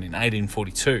Richard Owen in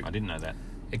 1842. I didn't know that.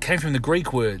 It came from the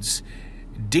Greek words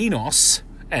dinos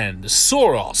and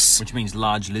sauros, Which means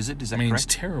large lizard, is that which means correct?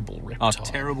 terrible Oh, reptile.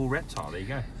 terrible reptile. There you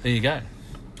go. There you go.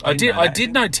 I didn't know I that.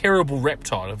 did know terrible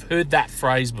reptile. I've heard that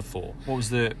phrase before. What was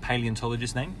the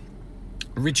paleontologist's name?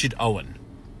 Richard Owen.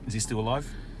 Is he still alive?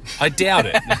 I doubt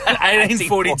it.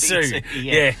 1842. 1842,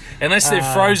 Yeah. yeah. Unless they've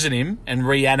frozen him and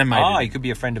reanimated Oh, him. he could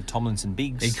be a friend of Tomlinson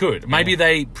Biggs. He could. Maybe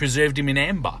they preserved him in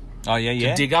amber Oh, yeah,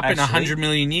 yeah. to dig up in Actually, 100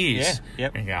 million years. Yeah,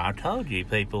 yep. And go, I told you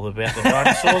people about the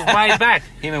dinosaurs way back.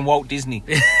 Him and Walt Disney.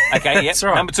 Okay, yep. That's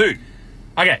right. Number 2.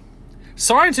 Okay.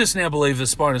 Scientists now believe the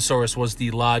Spinosaurus was the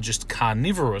largest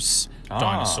carnivorous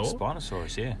dinosaur.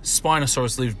 Spinosaurus, yeah.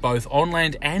 Spinosaurus lived both on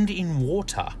land and in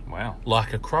water, Wow.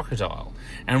 like a crocodile,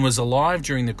 and was alive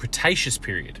during the Cretaceous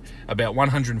period, about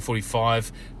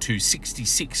 145 to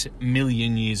 66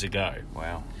 million years ago.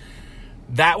 Wow.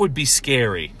 That would be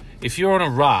scary. If you're on a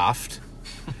raft,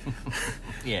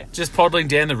 Yeah. just paddling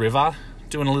down the river,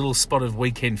 doing a little spot of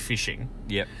weekend fishing,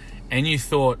 Yep. and you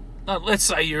thought, let's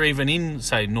say you're even in,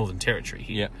 say, Northern Territory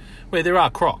here, Yep. where there are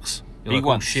crocs. You're Big like, oh,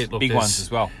 ones. shit, look, Big there's- ones as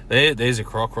well. There's a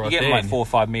croc right You get there. them like 4 or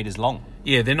 5 meters long.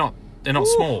 Yeah, they're not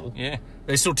small. Yeah.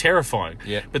 They're still terrifying.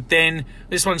 Yeah. But then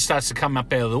this one starts to come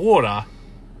up out of the water,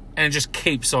 and it just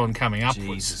keeps on coming upwards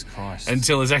Jesus Christ.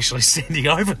 until it's actually standing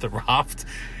over the raft,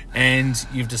 and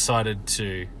you've decided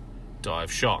to die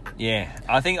of shock. Yeah,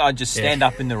 I think I'd just stand Yeah.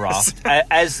 up in the raft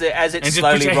as it's And just put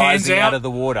slowly your hands rising out out. of the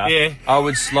water. Yeah. I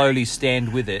would slowly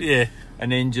stand with it. Yeah.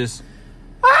 And then just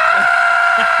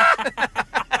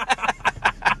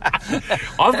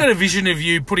I've got a vision of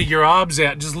you putting your arms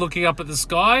out, just looking up at the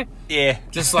sky,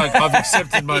 just like I've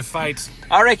accepted my fate.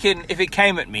 I reckon if it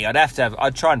came at me,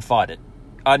 I'd try and fight it.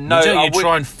 I know Would you? I You'd would,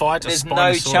 try and fight a There's no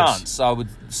Spinosaurus? chance I would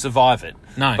survive it.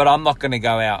 No. But I'm not going to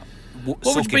go out. What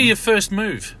would be your first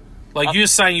move? Like you're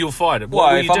saying you'll fight it. What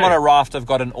Well, will if you I'm do? on a raft, I've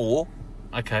got an oar.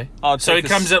 Okay. I'd So take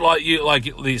it a comes at like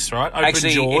this, right? Open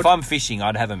Actually, jawed. if I'm fishing,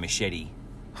 I'd have a machete.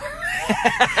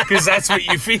 Because that's what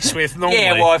you fish with normally.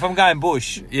 Yeah, well, if I'm going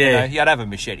bush, Yeah. I'd have a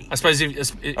machete. I suppose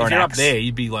if Or an you're up axe. there,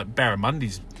 you'd be like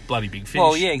Barramundi's bloody big fish.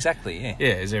 Well, yeah, exactly, yeah. Yeah,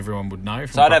 as everyone would know.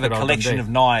 So I'd have a collection of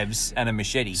knives and a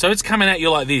machete. So it's coming at you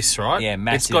like this, right? Yeah,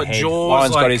 massive It's got head. jaws.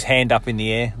 One's like, got his hand up in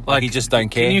the air, like he just don't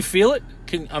care. Can you feel it?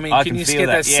 Can I you feel get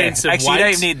that yeah. sense of Actually, weight? you don't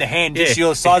even need the hand, just Yeah.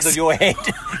 your size of your head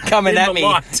coming In at the me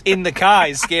light. in the car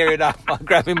is scary enough. I'll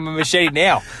grab him a machete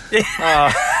now.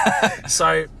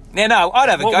 So Yeah, no, I'd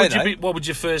have a go though. what would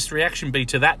your first reaction be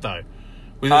to that though?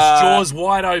 With its Uh, jaws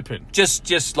wide open.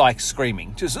 Just like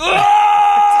screaming, just.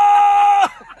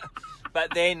 "Ah!"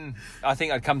 But then I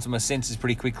think I'd come to my senses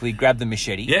pretty quickly. Grab the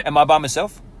machete. Yeah. Am I by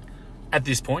myself? At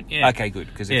this point, yeah. Okay, good.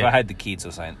 Because if Yeah. I had the kids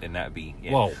or something, then that would be.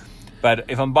 Yeah. Well, But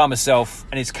if I'm by myself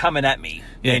and it's coming at me,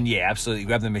 Yeah. then yeah, absolutely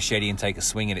grab the machete and take a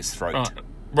swing at its throat,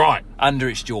 right. under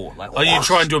its jaw. Like, Oh, you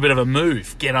try and do a bit of a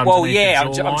move. Get underneath well, yeah, the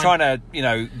I'm jawline. trying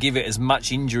to, give it as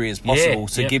much injury as possible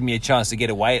to yeah. give me a chance to get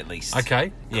away at least.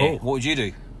 Okay, Yeah. cool. What would you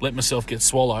do? Let myself get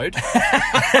swallowed.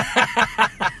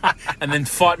 And then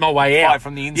fight my way out. Fight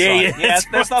from the inside. Yeah,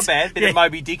 that's not bad. Bit of Yeah.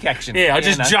 Moby Dick action. Yeah,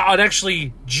 know. I'd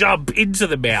actually jump into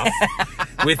the mouth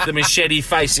with the machete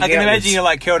facing I can outwards. imagine you're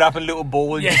like curled up in a little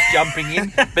ball and Yeah. just jumping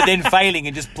in, but then failing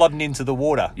and just plodding into the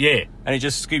water. Yeah. And it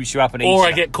just scoops you up and eats Or I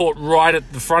you. get caught right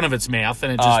at the front of its mouth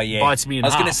and it just bites me in I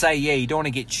was half. going to say, yeah, you don't want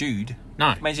to get chewed.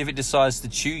 No. Imagine if it decides to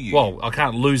chew you. Well, I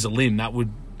can't lose a limb. That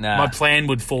would... Nah. My plan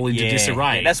would fall into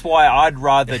disarray. Yeah, that's why I'd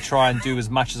rather try and do as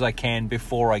much as I can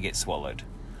before I get swallowed.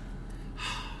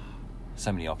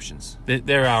 So many options.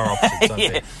 There are options,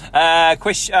 aren't there?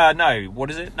 Question. No. What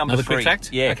is it? Number Another 3. quick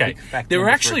fact? Yeah. Okay. Quick fact There were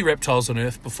number actually 3. reptiles on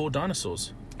Earth before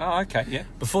dinosaurs. Oh, okay. Yeah.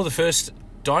 Before the first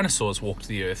dinosaurs walked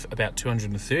the Earth about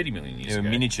 230 million years They were ago.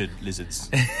 miniature lizards.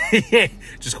 Yeah,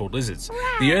 just called lizards.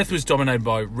 The Earth was dominated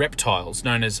by reptiles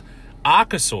known as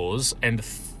archosaurs and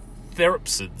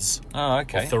therapsids. Oh,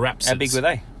 okay. Or therapsids. How big were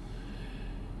they?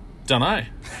 Dunno.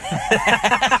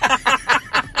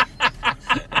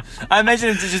 I imagine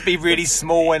them to just be really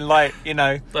small and like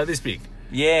Like this big.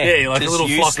 yeah, like a just little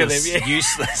flock of them, useless, yeah.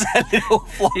 useless. A little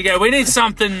flock. You go, we need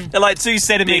something They're like 2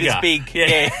 centimeters bigger. big.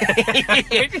 Yeah.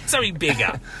 We need something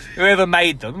bigger. Whoever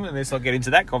made them, and let's not get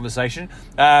into that conversation.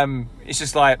 It's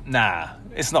just like, nah,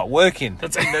 it's not working.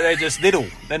 They're just little.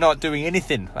 They're not doing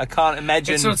anything. I can't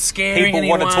imagine It's not scaring people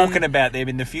want to anyone. talking about them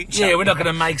in the future. Yeah, we're not going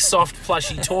to make soft,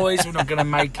 plushy toys. We're not going to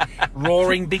make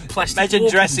roaring, big plastic Imagine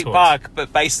walking Jurassic toys. Park,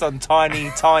 but based on tiny,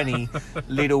 tiny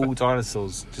little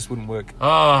dinosaurs. Just wouldn't work.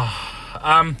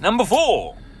 Number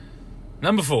 4.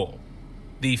 Number 4.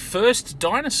 The first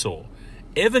dinosaur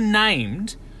ever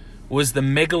named was the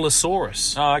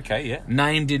Megalosaurus. Oh, okay, yeah.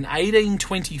 Named in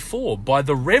 1824 by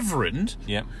the Reverend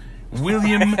Yep.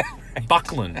 William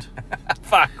Buckland.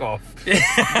 Fuck off.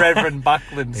 Reverend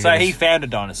Buckland. So he found a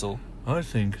dinosaur. I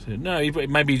think that, no,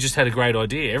 maybe he just had a great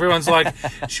idea. Everyone's like,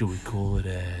 should we call it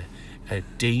a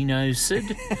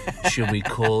dinocid? Should we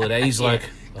call it? He's like,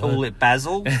 Call it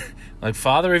Basil. like,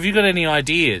 Father, have you got any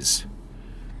ideas?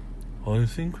 I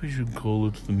think we should call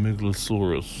it the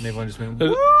Megalosaurus. And everyone just went,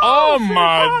 Oh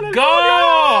my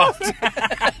God!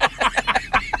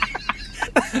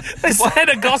 They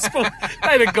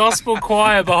had a gospel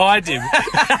choir behind him.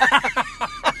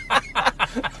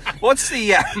 what's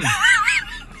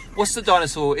the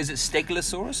dinosaur? Is it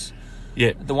Stegosaurus?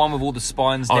 Yeah. The one with all the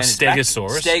spines Oh, down its back.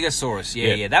 Stegosaurus. Stegosaurus,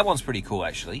 yeah, Yeah. that one's pretty cool,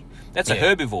 actually. That's a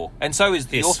Yeah. herbivore. And so is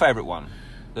Yes. your favourite one.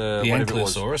 The whatever it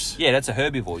was. Ankylosaurus. Yeah, that's a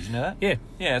herbivore. Did you know that? Yeah.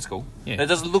 Yeah, that's cool. Yeah. It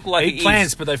doesn't look like Eat it is.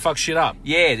 plants, but they fuck shit up.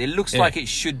 Yeah, it looks Yeah. like it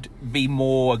should be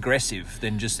more aggressive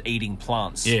than just eating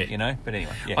plants. Yeah. You know? But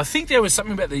anyway, yeah. I think there was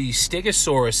something about the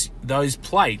Stegosaurus, those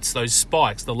plates, those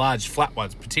spikes, the large flat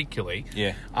ones particularly,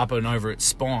 Yeah. up and over its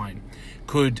spine,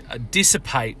 could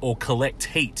dissipate or collect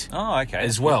heat Oh, okay.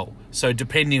 as that's well. So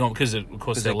depending on, because of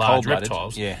course 'Cause they're they're large cold-blooded,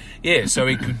 reptiles. yeah. Yeah, so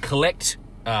it could collect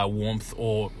warmth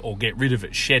or get rid of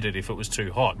it, shed it if it was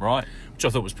too hot. cool. Right. Which I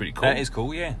thought was pretty cool. That is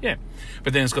cool, yeah. Yeah.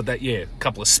 But then it's got that,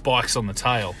 couple of spikes on the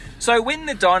tail. So when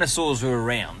the dinosaurs were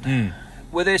around, Hmm.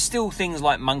 were there still things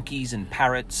like monkeys and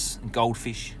parrots and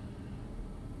goldfish?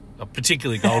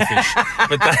 Particularly goldfish.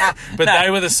 but they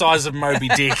were the size of Moby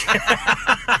Dick.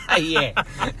 Yeah.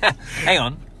 Hang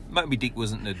on. Moby Dick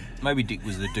was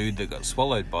the dude that got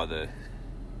swallowed by the...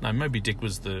 No, Moby Dick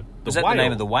was the Was that whale. the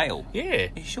name of the whale? Yeah. Are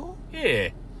you sure? Yeah.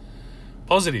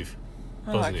 Positive.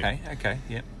 Oh, Positive. okay,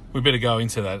 yeah. We better go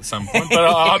into that at some point, but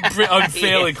I'm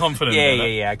fairly confident. Yeah, about yeah, that.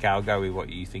 yeah. Okay, I'll go with what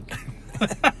you think.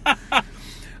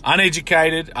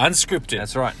 Uneducated, unscripted.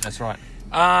 That's right.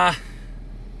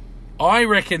 I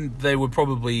reckon there were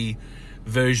probably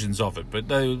versions of it, but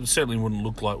they certainly wouldn't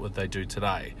look like what they do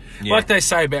today. Yeah. Like they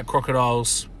say about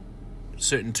crocodiles,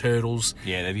 certain turtles.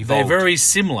 Yeah, they've They're evolved. very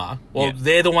similar. Well, Yeah.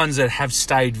 they're the ones that have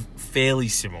stayed fairly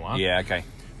similar. Yeah, okay.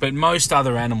 But most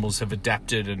other animals have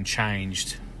adapted and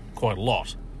changed quite a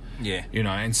lot. Yeah. You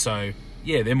know, and so,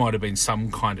 yeah, there might have been some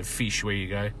kind of fish where you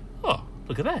go, oh,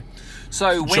 look at that.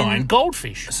 So when... Giant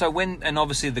goldfish. And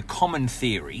obviously the common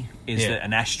theory is Yeah. that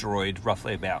an asteroid,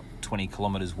 roughly about 20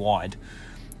 kilometres wide,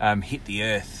 hit the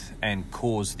Earth and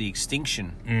caused the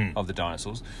extinction of the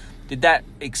dinosaurs. Did that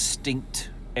extinct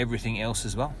everything else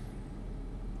as well?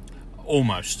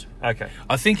 Almost. Okay.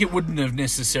 I think it wouldn't have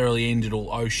necessarily ended all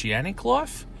oceanic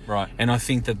life. Right. And I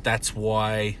think that's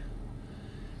why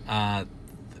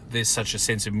there's such a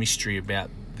sense of mystery about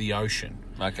the ocean.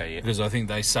 Okay, yeah. Because I think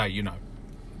they say,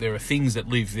 there are things that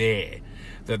live there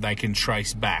that they can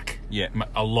trace back Yeah.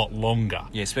 a lot longer.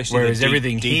 Yeah, especially whereas the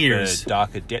everything here deeper, is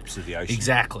darker depths of the ocean.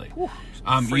 exactly. You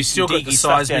freaking still got the geeky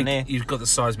stuff down seismic. there. You've got the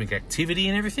seismic activity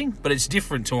and everything, but it's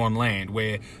different to on land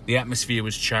where the atmosphere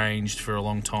was changed for a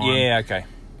long time. Yeah, okay.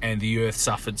 And the Earth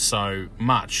suffered so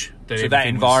much that So that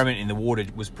everything was- environment in the water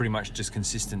was pretty much just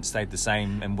consistent, stayed the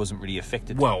same, and wasn't really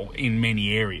affected. well, in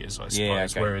many areas, I suppose. Yeah,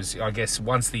 okay. Whereas I guess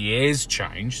once the air's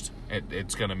changed,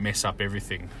 it's going to mess up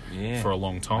everything yeah. for a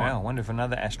long time. Wow, I wonder if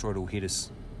another asteroid will hit us.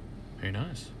 Who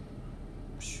knows?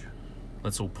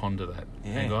 Let's all ponder that,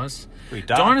 Yeah. guys. Pretty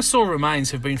dark. Dinosaur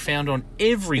remains have been found on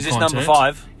every Is this continent. number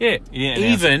 5? Yeah, You didn't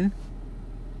announce even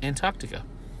Antarctica.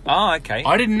 Oh, okay.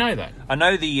 I didn't know that. I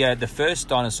know the first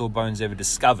dinosaur bones ever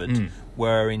discovered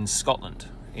were in Scotland,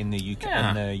 in the UK. Yeah.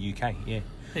 In the UK, yeah.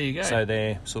 There you go. So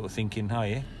they're sort of thinking, oh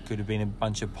yeah, could have been a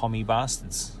bunch of pommy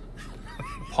bastards,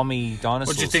 pommy dinosaurs.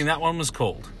 What do you think that one was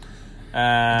called?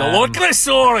 The The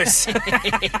Lochliosaurus.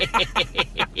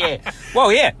 Yeah.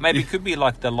 Well, yeah. Maybe it could be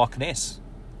like the Loch Ness.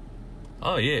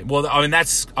 Oh yeah. Well, I mean, I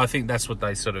think that's what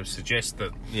they sort of suggest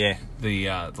that Yeah. the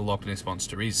Loch Ness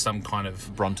monster is some kind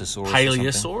of Brontosaurus. or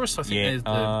Paleosaurus. I something. think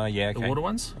Yeah. they're Yeah. Okay. the water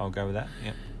ones. I'll go with that.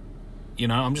 Yeah.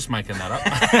 I'm just making that up.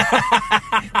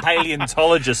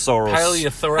 Paleontologosaurus.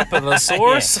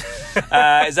 Paleotheropodosaurus.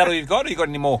 Is that all you've got? Or you got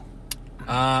any more?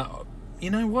 You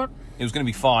know what? It was going to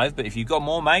be 5, but if you've got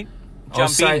more, mate,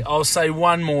 jump in. I'll say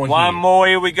one more. One here. more,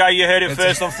 here we go. You heard it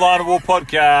first on Fly on the Wall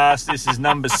podcast. This is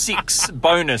number 6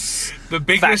 bonus. The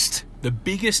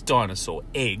biggest dinosaur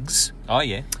eggs Oh,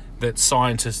 yeah. that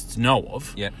scientists know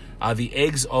of Yep. are the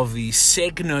eggs of the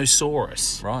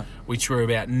Segnosaurus, Right. which were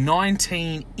about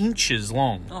 19 inches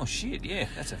long. Oh, shit, yeah.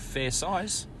 That's a fair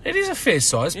size. It is a fair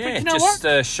size, Yeah, but you know just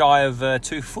what? shy of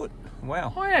 2 foot.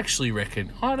 Wow. I actually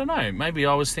reckon, I don't know, maybe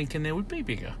I was thinking there would be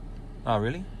bigger. Oh,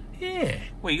 really? Yeah.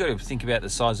 Well, you got to think about the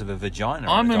size of a vagina.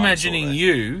 I'm on a dinosaur, imagining though.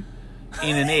 you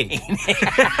in an egg.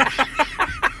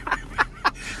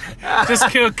 Just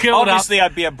curled up. Obviously,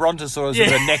 I'd be a brontosaurus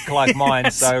with a neck like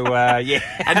mine, so, yeah.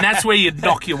 And that's where you'd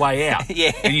knock your way out.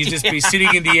 Yeah. And you'd just be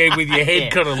sitting in the egg with your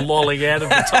head kind of lolling out of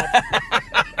the top.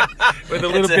 With a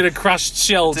little bit of crushed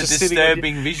shell It's just a sitting on your...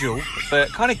 disturbing visual,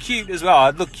 but kind of cute as well.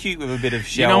 I'd look cute with a bit of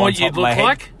shell You know on what top you'd of my look head.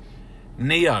 like?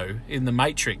 Neo in the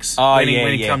Matrix. Oh, when yeah,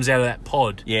 he yeah. comes out of that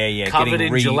pod. Yeah, Covered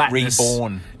getting in gelatinous...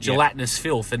 reborn. gelatinous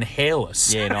filth and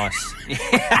hairless. Yeah, nice.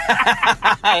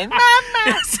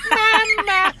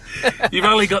 You've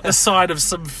only got the side of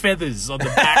some feathers on the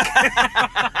back.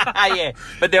 Yeah,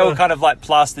 but they're all kind of like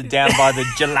plastered down by the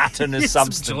gelatinous Some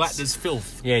substance. gelatinous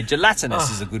filth. Yeah, gelatinous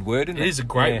is a good word, isn't it? It is a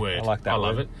great Yeah, word. I like that. I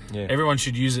love word. it. Yeah. Everyone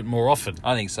should use it more often.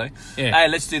 I think so. Yeah. Hey,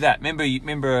 let's do that.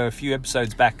 Remember a few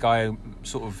episodes back, I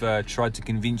sort of tried to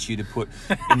convince you to put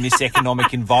in this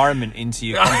economic environment into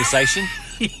your conversation.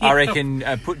 I reckon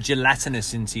put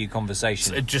gelatinous into your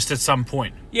conversation. Just at some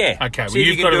point. Yeah. Okay, well, See if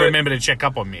you you've can got to do it. remember to check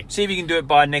up on me. See if you can do it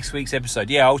by next week's episode.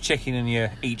 Yeah, I'll check in on you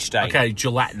each day. Okay,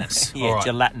 gelatinous. Yeah, All right.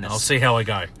 gelatinous. I'll see how I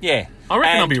go. Yeah. I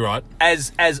reckon I'll And be right.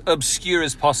 As obscure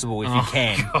as possible if you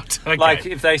can. God, okay. Like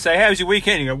if they say, "How was your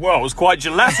weekend?" You go, "Well, it was quite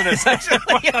gelatinous." Actually.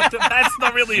 That's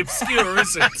not really obscure,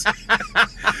 is it?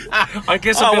 I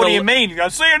guess Oh, I'm what do gonna- you mean? You go,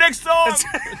 "See you next time."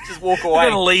 Just walk away.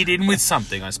 I'm going to lead in with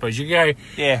something, I suppose. You go,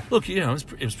 Yeah. look, it was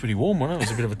pretty warm, wasn't it? It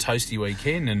was a bit of a toasty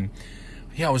weekend, and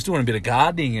I was doing a bit of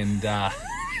gardening, and I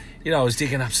was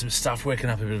digging up some stuff, working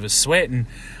up a bit of a sweat, and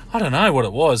I don't know what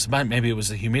it was. Maybe it was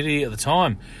the humidity at the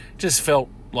time. Just felt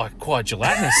like quite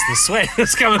gelatinous, the sweat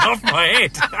that's coming off my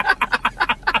head.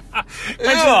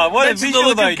 Oh, what a imagine the visual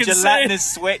look of though! concern.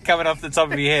 Gelatinous sweat coming off the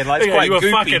top of your head. Like it's Yeah, quite you a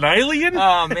goopy. fucking alien?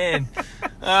 Oh man.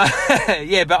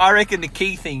 Yeah, but I reckon the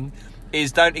key thing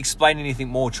is don't explain anything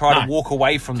more. Try No. to walk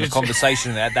away from the Just-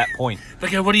 conversation at that point. They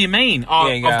go, what do you mean? Oh,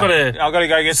 Yeah, you I've go, got to... to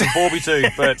go get some Borbie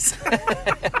but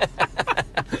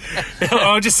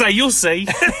I'll just say, you'll see.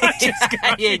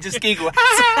 yeah, just giggle.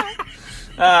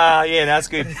 Yeah, that's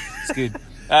good. It's good.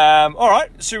 All right,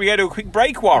 should we go to a quick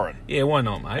break, Warren, Yeah, why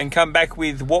not, mate? and come back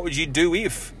with what would you do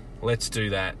if? Let's do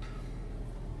that.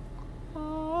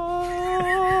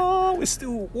 Oh, we're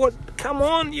still what? Come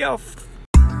on, you.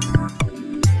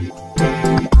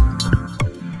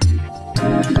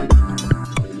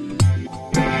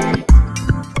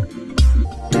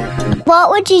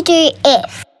 What would you do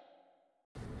if?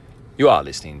 You are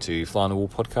listening to Fly on the Wall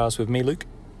podcast with me, Luke.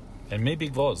 And me,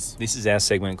 Big Voz. This is our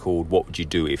segment called What Would You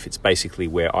Do If? It's basically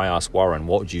where I ask Warren,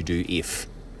 what would you do if,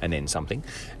 and then something.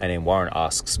 And then Warren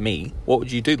asks me, what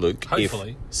would you do, Luke,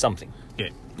 Hopefully. if something. Yeah.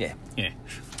 Yeah. Yeah.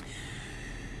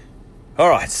 All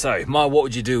right, so my what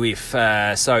would you do if...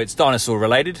 so it's dinosaur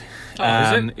related.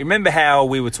 Oh, is it? Remember how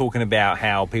we were talking about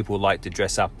how people like to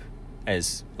dress up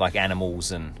as like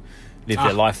animals and live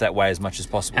their life that way as much as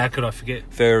possible? How could I forget?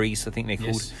 Furries, I think they're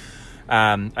called.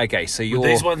 Yes. Okay, so you're... Would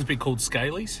these ones be called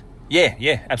scalies?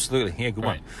 Yeah, absolutely. Yeah, good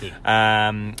Right,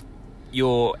 one.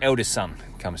 Your eldest son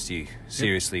comes to you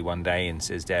seriously one day and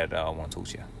says, "Dad, I want to talk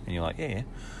to you." And you're like, yeah.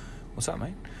 What's up,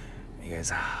 mate? And he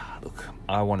goes, look,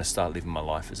 I want to start living my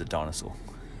life as a dinosaur.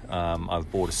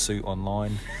 I've bought a suit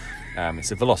online.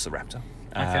 It's a Velociraptor.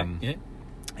 Okay, yeah.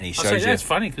 And he I shows say you... that's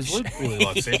funny because Luke really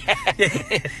likes it.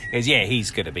 He goes, yeah,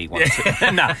 he's going to be one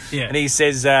too. No. Yeah. And he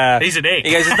says... He's an egg.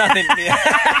 He goes, there's nothing...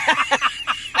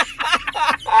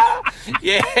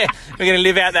 Yeah, we're going to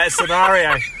live out that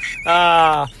scenario.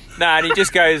 No, and he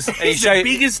just goes... And He's the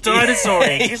biggest dinosaur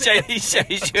egg.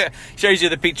 he shows you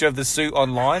the picture of the suit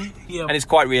online, Yep. and it's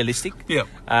quite realistic. Yep.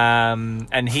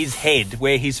 And his head,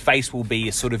 where his face will be,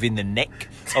 is sort of in the neck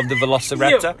of the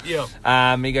Velociraptor.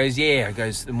 Yep. He goes, yeah. He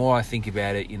goes, the more I think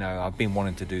about it, I've been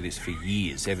wanting to do this for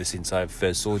years, ever since I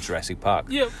first saw Jurassic Park.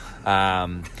 Yep.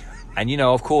 And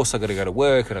of course, I've got to go to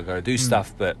work and I've got to do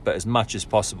stuff, but as much as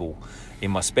possible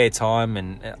in my spare time,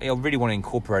 and I really want to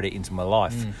incorporate it into my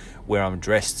life, where I'm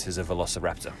dressed as a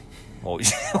Velociraptor.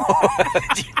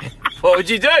 What would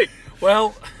you do?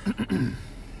 Well,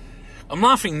 I'm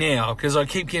laughing now because I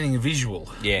keep getting a visual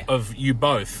of you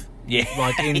both. Yeah.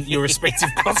 Like in your respective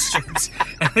costumes.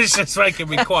 And it's just making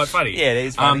me quite funny. Yeah, it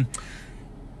is funny.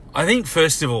 I think,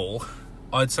 first of all,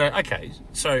 I'd say, okay,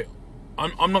 so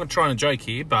I'm not trying to joke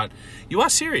here, but you are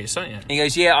serious, aren't you? He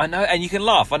goes, yeah, I know, and you can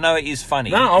laugh. I know it is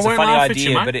funny. No, it's I a won't funny laugh at idea,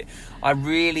 you, mate. but I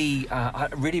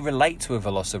really relate to a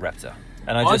Velociraptor.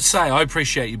 And I'd say I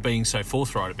appreciate you being so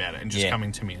forthright about it and just Yeah.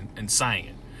 coming to me and saying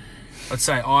it. I'd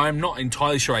say I'm not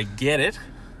entirely sure I get it.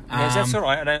 yes, that's all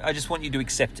right. I just want you to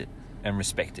accept it and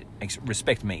respect it.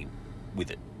 Respect me with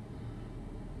it.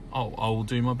 I will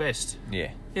do my best.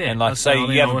 Yeah. Yeah, And like, that's say how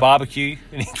I you have mean, a barbecue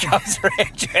and he comes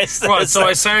around dressed. Right, as so a-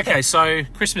 I say, okay, so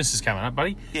Christmas is coming up,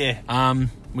 buddy. Yeah.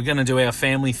 We're going to do our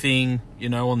family thing,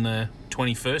 on the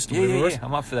 21st. Or whatever it was. Yeah.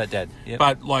 I'm up for that, Dad. Yep.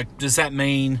 But like, does that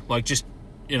mean like just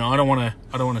I don't want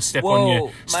to step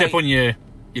Whoa, on your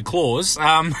claws.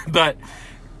 But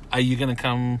are you going to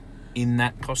come in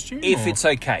that costume? if or? it's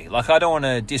okay. Like, I don't want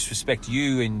to disrespect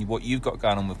you and what you've got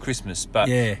going on with Christmas, but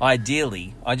Yeah.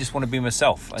 ideally, I just want to be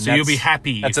myself. And So you'll be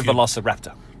happy That's if a you-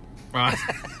 Velociraptor. right.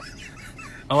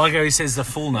 I like how he says the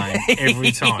full name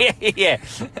every time. Yeah.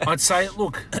 I'd say,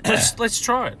 look, let's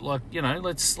try it. Like, you know,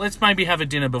 let's maybe have a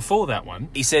dinner before that one.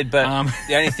 He said, but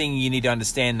the only thing you need to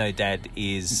understand, though, Dad,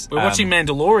 is We're watching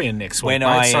Mandalorian next week,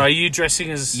 mate, so are you dressing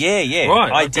as... Yeah.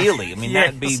 Right, ideally. okay. I mean,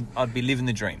 Yes. I'd be living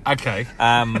the dream. Okay.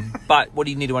 But what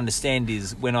you need to understand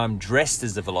is when I'm dressed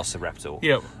as the Velociraptor,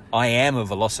 Yep. I am a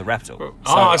Velociraptor. So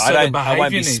so the I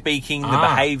won't be behaviour speaking. The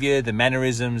Ah. behaviour, the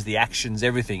mannerisms, the actions,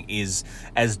 everything is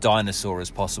as dinosaur as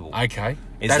possible. Okay.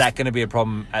 Is that going to be a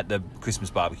problem at the Christmas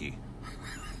barbecue?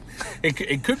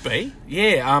 It could be.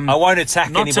 Yeah. I won't attack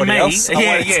Not to anybody me. else. I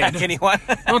Yeah, won't yeah. attack anyone.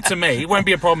 Not to me. It won't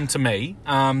be a problem to me.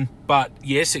 But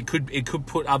yes, it could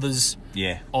put others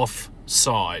Yeah.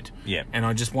 offside. Yeah. And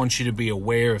I just want you to be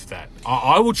aware of that.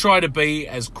 I will try to be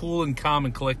as cool and calm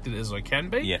and collected as I can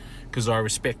be. Yeah. Because I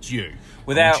respect you. I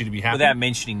Without want you to be happy. without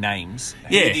mentioning names,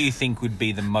 who Yeah. do you think would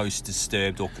be the most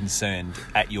disturbed or concerned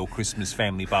at your Christmas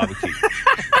family barbecue?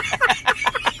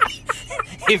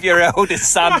 If your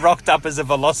eldest son rocked up as a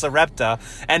Velociraptor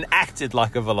and acted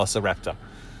like a Velociraptor.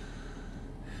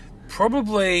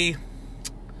 Probably.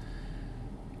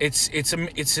 It's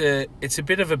a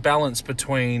bit of a balance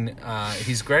between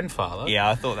his grandfather. Yeah,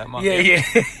 I thought that might Yeah, be.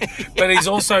 yeah. But he's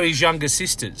also his younger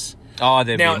sisters. Oh,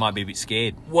 they Now- might be a bit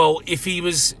scared. Well, if he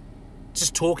was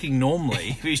just talking normally,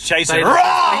 If he's chasing... they,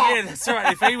 yeah, that's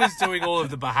right. If he was doing all of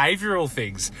the behavioural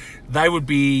things, they would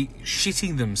be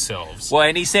shitting themselves. Well,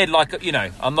 and he said, like, you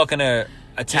know, I'm not going to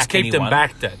attack Just keep anyone. them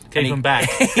back, Dad. Keep them back.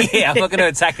 Yeah, I'm not going to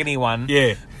attack anyone.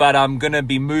 Yeah. But I'm going to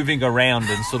be moving around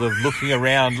and sort of looking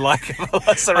around like a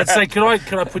Velociraptor. I'd say, can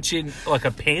I put you in like a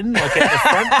pen, like at the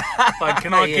front? Like,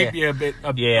 can I Yeah. keep you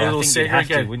a Yeah, I little think you'd have to,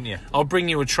 segregated? wouldn't you? I'll bring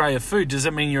you a tray of food. Does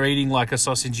that mean you're eating like a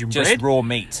sausage and Just bread? raw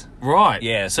meat. Right.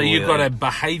 Yeah, So so you've got we'll- to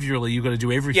behaviourally, you've got to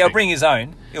do everything. Yeah, he'll bring his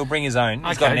own. He'll bring his own.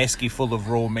 He's got an Okay. esky full of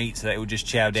raw meat that he'll just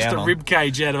chow just down a on. rib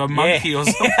cage out of a monkey or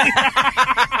something.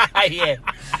 Yeah.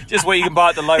 Just what you can buy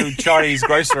at the low Chinese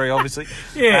grocery, obviously.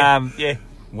 Yeah. Yeah.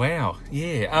 Wow.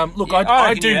 Yeah. Look, Yeah, I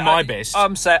reckon do you- my best.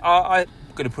 I'm going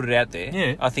to put it out there.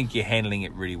 Yeah. I think you're handling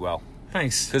it really well.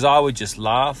 Thanks. Because I would just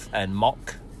laugh and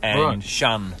mock and Right.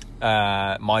 shun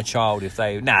my child if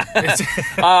they... Nah.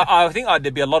 I think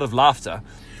there'd be a lot of laughter.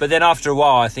 But then after a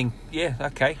while, I think, yeah,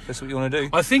 okay, that's what you want to do.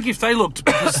 I think if they looked,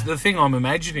 because the thing I'm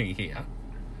imagining here,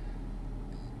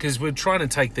 because we're trying to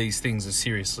take these things as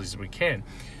seriously as we can,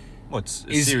 Well, it's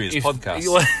a is serious if- podcast.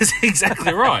 Well, that's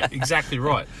exactly right. Exactly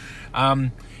right.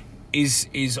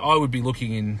 Is I would be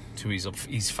looking into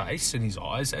his face and his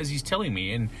eyes as he's telling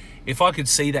me, and if I could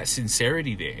see that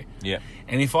sincerity there, Yeah.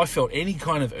 and if I felt any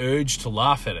kind of urge to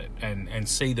laugh at it and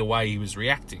see the way he was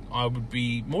reacting, I would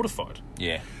be mortified.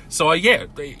 Yeah. So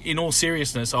in all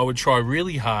seriousness, I would try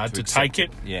really hard to take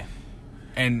it Yeah.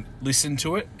 and listen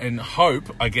to it and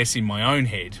hope, I guess, in my own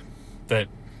head that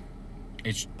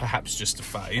it's perhaps just a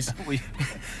phase.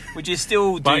 Would you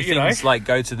still do But, you know. things like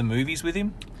go to the movies with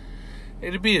him?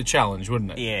 It'd be a challenge,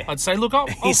 wouldn't it? Yeah. I'd say, look, I'll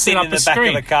He's set sitting up in a the back of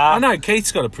screen. the car. I know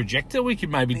Keith's got a projector. We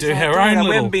could maybe do our Exactly. own We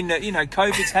little. haven't been to,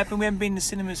 COVID's happened. We haven't been to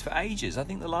cinemas for ages. I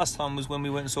think the last time was when we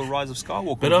went and saw Rise of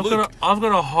Skywalker. But with Luke. I've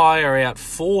got to hire out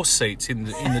 4 seats in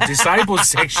the disabled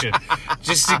section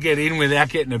just to get in without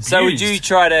getting abused. So would you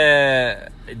try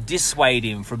to dissuade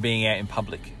him from being out in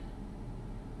public?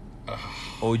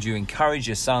 Or would you encourage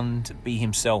your son to be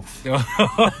himself?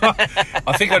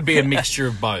 I think I'd be a mixture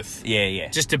of both. Yeah, yeah.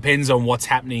 Just depends on what's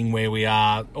happening, where we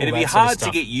are. All It'd be that sort of hard to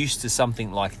stuff. get used to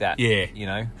something like that. Yeah. You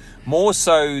know? More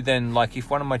so than, like, if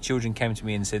one of my children came to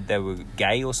me and said they were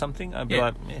gay or something, I'd be Yeah.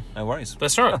 like, yeah, no worries.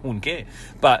 That's right. I wouldn't care.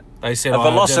 But They said, a "I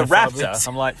identify Velociraptor, with-"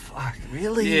 I'm like, fuck,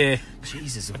 really? Yeah.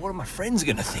 Jesus, what are my friends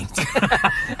going to think?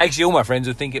 Actually, all my friends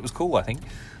would think it was cool, I think.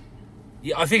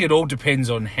 Yeah, I think it all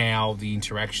depends on how the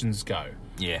interactions go.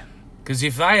 Yeah. Because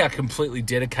if they are completely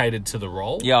dedicated to the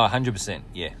role, Yeah, 100%.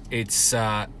 Yeah. it's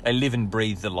They live and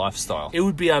breathe the lifestyle. it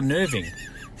would be unnerving,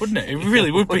 wouldn't it? It really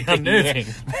would be unnerving.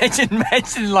 Yeah.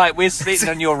 Imagine like we're sitting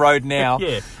on your road now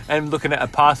Yeah. and looking at a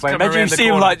pathway. Come Imagine you around the see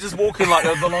him corner. like just walking like a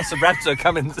velociraptor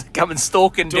coming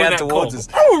stalking Doing down that towards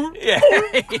call. us. Yeah.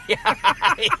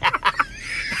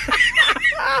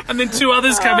 And then 2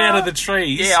 others come out of the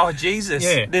trees. Yeah, oh Jesus.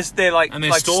 Yeah. They're like, And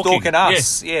they're like stalking. stalking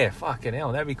us. Yeah, fucking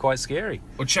hell, that'd be quite scary.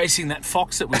 Or chasing that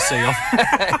fox that we see off.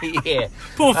 Yeah.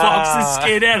 Poor fox is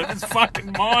scared out of his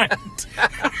fucking mind.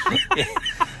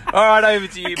 All right, over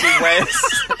to you, Big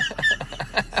Wes.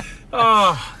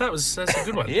 Oh, that's a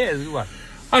good one. Yeah, that's a good one.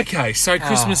 Okay, so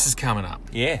Christmas is coming up.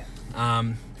 Yeah. For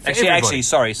Actually, everybody.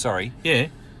 sorry. Yeah.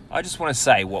 I just want to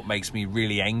say what makes me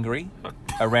really angry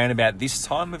around about this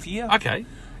time of year Okay.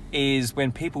 is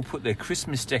when people put their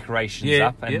Christmas decorations Yeah,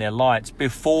 up and yeah. their lights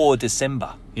before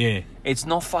December. Yeah. It's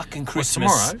not fucking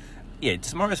Christmas. Tomorrow? Yeah,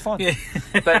 tomorrow's fine. Yeah.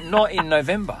 But not in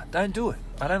November. Don't do it.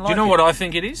 I don't like Do you know it. what I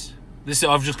think it is?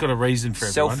 I've just got a reason for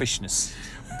everyone. Selfishness.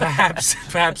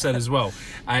 Perhaps that as well.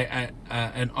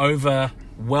 An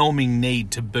overwhelming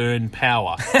need to burn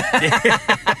power.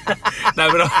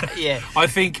 No, but I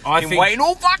think Waiting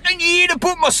all fucking year to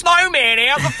put my snowman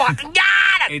out the fucking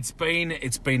garden. it's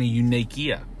been a unique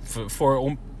year for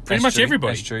pretty That's much true.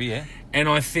 everybody. That's true, yeah. And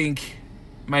I think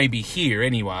maybe here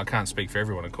anyway. I can't speak for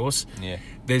everyone, of course. Yeah.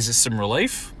 There's some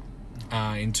relief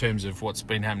in terms of what's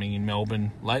been happening in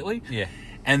Melbourne lately. Yeah.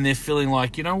 And they're feeling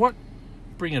like, you know what?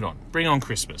 Bring it on. Bring on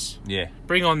Christmas. Yeah.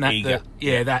 Bring on that, Eager.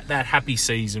 that happy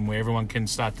season where everyone can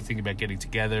start to think about getting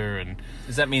together and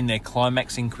Does that mean they're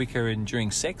climaxing quicker and during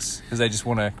sex? Because they just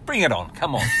want to bring it on.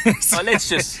 Come on. Like, let's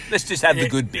just have the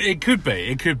good bit. It could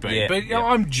be. Yeah, But yeah.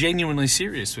 I'm genuinely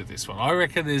serious with this one. I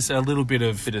reckon there's a little bit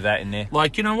of Bit of that in there.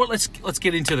 like, you know what? Let's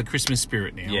get into the Christmas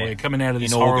spirit now. Yeah. We're coming out of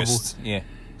this In horrible. August. Yeah.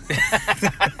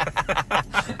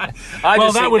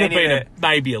 Well, that would have been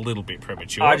maybe a little bit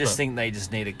premature. I just but- think they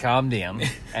just need to calm down,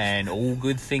 and all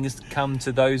good things come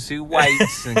to those who wait.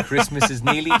 And Christmas is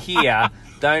nearly here.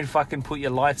 Don't fucking put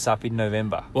your lights up in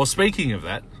November. Well, speaking of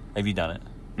that, Have you done it?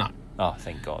 no. Oh,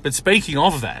 thank God. But speaking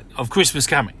of that, of Christmas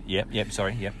coming, Yep.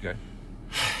 Sorry. Yep. Go.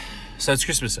 so it's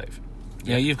Christmas Eve.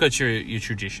 You know, you've got your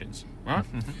traditions, right?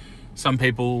 Some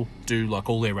people do like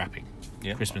all their wrapping.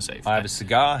 Yeah. Christmas Eve. I have a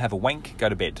cigar, have a wank, go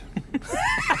to bed.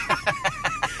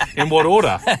 In what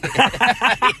order?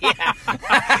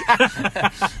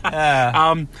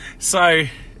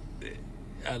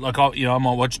 Like I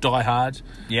might watch Die Hard.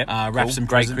 Yep. Wrap Cool. some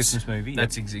Great presents. Christmas movie.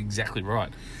 That's exactly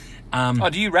right. Oh,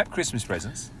 do you wrap Christmas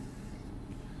presents?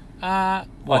 Well,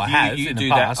 Like, I have you in do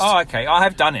the past. that. Oh, okay. I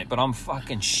have done it, but I'm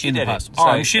fucking shit In the at past. it. Oh,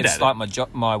 I'm shit it's at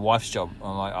like my wife's job.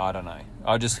 I'm like, I don't know.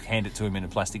 I'll just hand it to him in a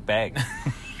plastic bag.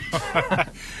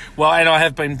 Well, and I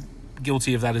have been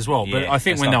guilty of that as well. But Yeah, I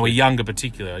think that's when they not were good. younger,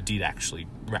 particularly, I did actually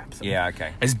wrap them. Yeah,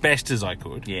 okay. As best as I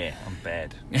could. Yeah, I'm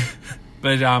bad.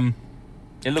 But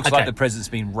It looks Okay. like the present's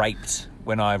been raped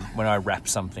when I wrap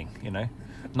something, you know?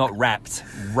 Not wrapped,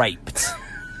 raped.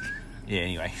 Yeah,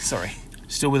 anyway, sorry.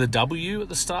 still with a W at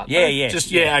the start. Yeah, though? yeah. Just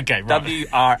okay, right.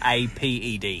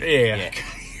 WRAPED. Yeah.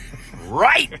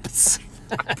 Raped.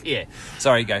 Yeah.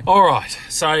 Sorry, go. All right.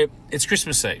 So it's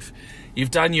Christmas Eve.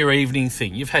 You've done your evening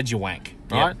thing. You've had your wank,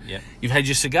 right? yep. You've had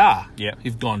your cigar. Yep.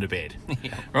 You've gone to bed.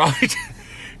 Yeah. Right.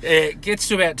 It gets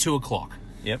to about 2:00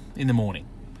 Yep. in the morning,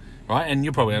 right? And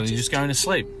you're probably only just going to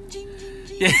sleep.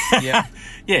 Yeah. Yep.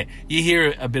 Yeah. You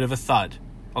hear a bit of a thud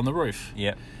on the roof,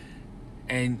 Yep.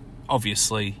 and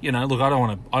obviously, look, I don't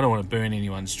want to burn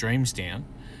anyone's dreams down,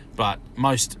 but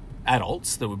most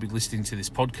adults that would be listening to this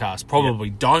podcast probably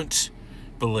don't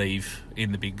believe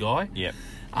in the big guy. Yep.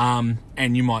 And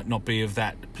you might not be of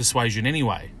that persuasion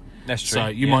anyway. That's true. So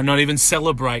you Yeah. might not even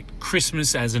celebrate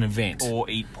Christmas as an event. Or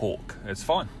eat pork. It's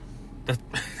fine.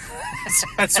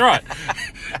 That's right.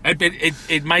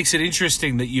 It makes it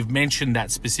interesting that you've mentioned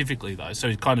that specifically, though. So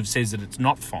it kind of says that it's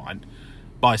not fine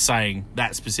by saying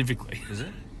that specifically. Is it?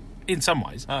 In some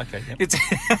ways. Oh, okay. Yep. It's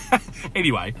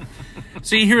anyway.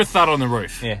 So you hear a thud on the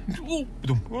roof. Yeah. Oh,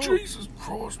 Jesus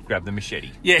Christ. Grab the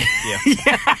machete. Yeah. Yeah.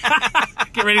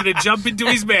 Get ready to jump into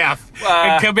his mouth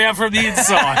and come out from the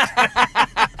inside.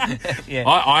 Yeah.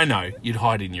 I know you'd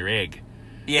hide in your egg.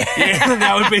 Yeah. Yeah,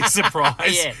 that would be a surprise.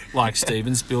 Yeah. Like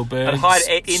Steven Spielberg. I'd hide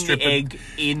in the stripping- egg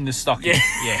in the stocking.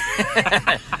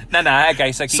 Yeah. No.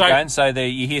 Okay, so keep So- going. So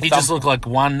you hear He thump. just looked like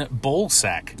one ball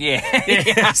sack. Yeah.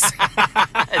 Yes.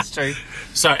 That's true.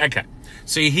 So, okay.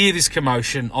 So you hear this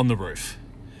commotion on the roof.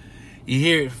 You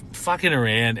hear it fucking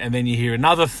around, and then you hear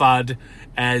another thud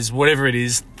as whatever it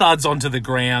is thuds onto the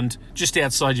ground just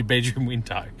outside your bedroom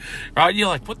window. Right? You're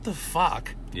like, what the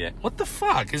fuck? Yeah. What the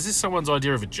fuck? Is this someone's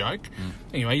idea of a joke?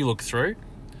 Anyway, you look through.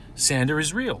 Santa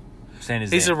is real.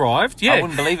 Santa's He's there. arrived. Yeah. I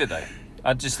wouldn't believe it though.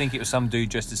 I'd just think it was some dude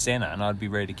dressed as Santa, and I'd be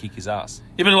ready to kick his ass.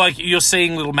 Yeah, but like you're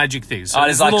seeing little magic things. So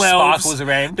There's like little elves. sparkles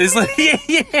around. There's like, yeah.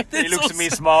 He looks at me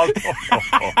and smiles.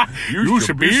 You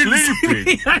should be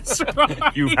sleeping. That's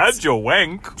right. You've had your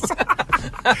wank.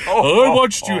 I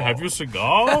watched you have your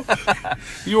cigar.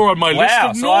 You're on my list Wow,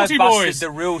 of so I naughty busted boys. the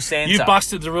real Santa. You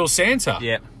busted the real Santa.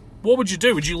 Yeah. What would you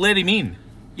do? Would you let him in?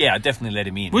 Yeah, I'd definitely let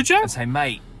him in. Would you? I'd say,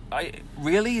 mate,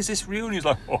 really? Is this real? And he's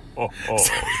like,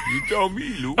 you tell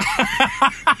me, Luke.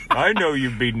 I know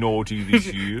you've been naughty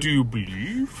this year. Do you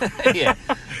believe? Yeah.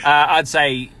 I'd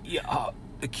say,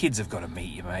 the kids have got to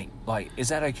meet you, mate. Like, is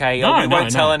that okay? We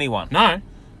won't tell anyone. No.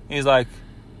 He's like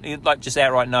just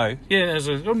outright no. Yeah, there's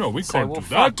oh no, we can't well, do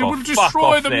that. fuck It off, would fuck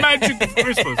destroy off the then. magic of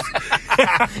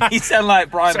Christmas. You sound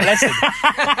like Brian Blessed.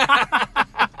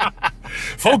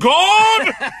 For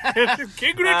God!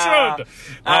 King Richard!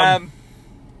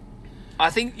 I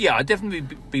think, yeah, I'd definitely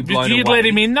be blown away. You'd let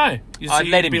him in, though? I'd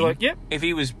let him be in. like, yep. If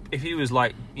he was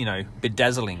like,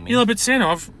 bedazzling me. You know, but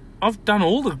Santa, I've done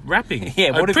all the rapping.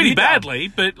 Yeah, what have pretty you done? badly,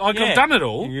 but I've done it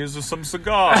all. Here's some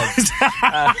cigars.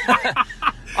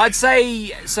 I'd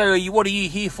say, so what are you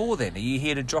here for then? Are you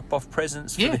here to drop off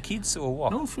presents for the kids or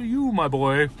what? Not for you, my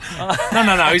boy.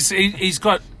 No. He's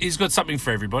got something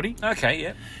for everybody. Okay,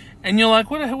 yeah. And you're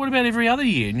like, what about every other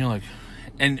year? And you're like,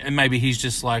 and maybe he's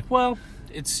just like, well,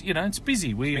 it's it's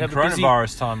busy. We have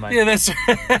coronavirus time, mate. Yeah, that's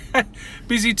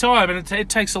busy time, and it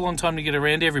takes a long time to get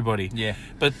around everybody. Yeah,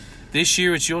 but this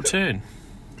year it's your turn.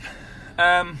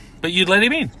 But you'd let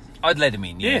him in. I'd let him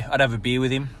in. Yeah, I'd have a beer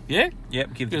with him. Yeah, yep.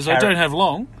 Because I don't have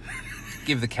long.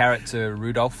 Give the carrot to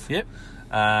Rudolph. Yep.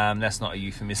 That's not a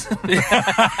euphemism.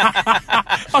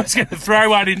 I was going to throw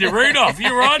one into Rudolph.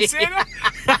 You right, Santa?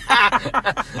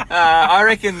 I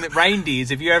reckon that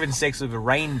reindeers, if you're having sex with a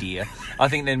reindeer, I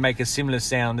think they'd make a similar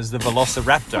sound as the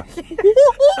velociraptor.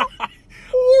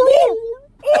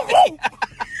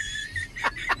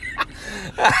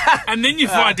 And then you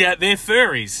find out they're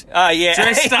furries. Yeah.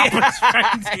 Dressed up as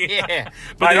reindeer. Yeah.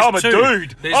 But mate, I'm a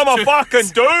dude. I'm a fucking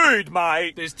dude,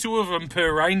 mate. There's 2 of them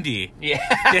per reindeer. Yeah.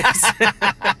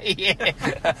 Yeah.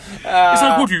 It's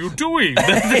like, what are you doing?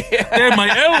 They're my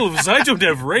elves. I don't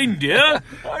have reindeer.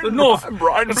 The North. I'm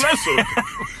Brian Blessed.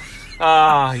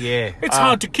 Yeah. It's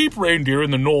hard to keep reindeer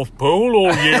in the North Pole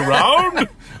all year round.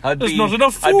 There's not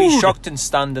enough food. I'd be shocked and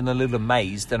stunned and a little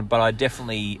amazed, but I'd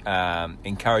definitely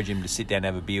encourage him to sit down and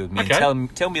have a beer with me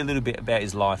and tell me a little bit about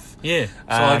his life. Yeah,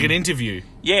 so like an interview.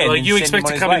 Yeah, like you expect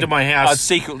to come into my house. I'd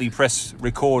secretly press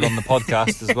record on the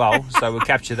podcast as well, so we'll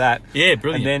capture that. Yeah,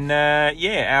 brilliant. And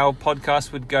then, our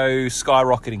podcast would go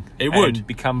skyrocketing. It would. And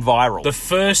become viral. The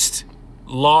first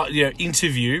recorded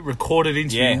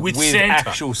interview with Santa.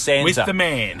 Actual Santa. With the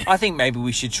man. I think maybe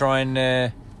we should try and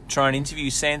interview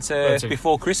Santa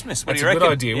before Christmas. What do you reckon? That's a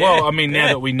good idea. Yeah. Well, I mean, now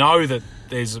that we know that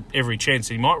there's every chance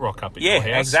he might rock up at your house.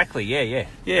 Yeah, exactly. Yeah.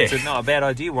 It's not a bad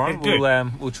idea, Warren.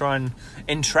 We'll try and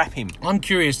entrap him. I'm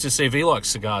curious to see if he likes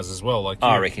cigars as well. Like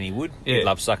I reckon he would. Yeah. He'd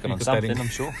love sucking on something, I'm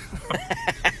sure.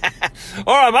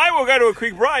 All right, mate, we'll go to a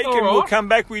quick break and we'll come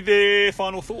back with the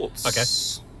final thoughts. Okay.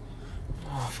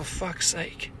 Oh, for fuck's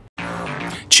sake.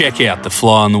 Check out the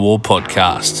Fly on the Wall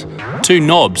podcast. 2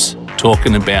 knobs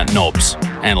talking about knobs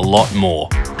and a lot more.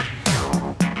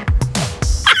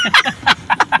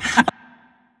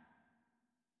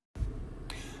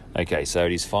 Okay, so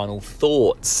it is final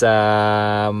thoughts.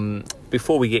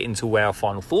 Before we get into our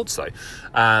final thoughts, though,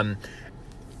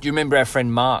 do you remember our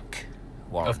friend Mark?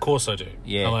 Warren? Of course I do.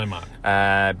 Yeah. Hello,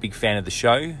 Mark. Big fan of the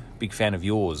show. Big fan of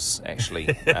yours, actually.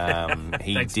 He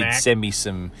Thanks, did Mac. send me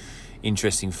some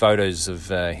interesting photos of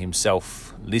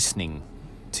himself listening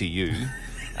to you.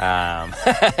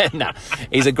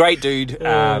 He's a great dude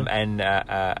and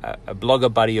a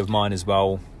blogger buddy of mine as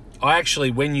well. I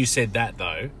actually, when you said that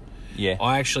though, yeah,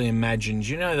 I actually imagined,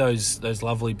 you know, those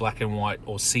lovely black and white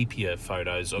or sepia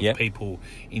photos of people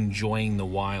enjoying the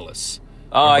wireless.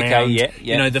 Oh, okay, yeah.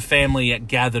 You know, the family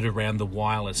gathered around the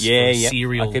wireless for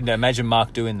cereal. I can imagine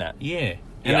Mark doing that. Yeah.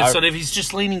 And it's sort of, he's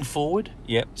just leaning forward.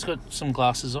 Yep. He's got some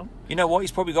glasses on. You know what?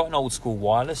 He's probably got an old school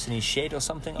wireless in his shed or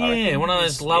something. Yeah, one of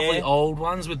those lovely old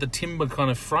ones with the timber kind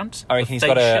of front. I reckon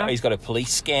he's got a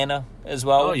police scanner as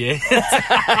well. Oh, yeah.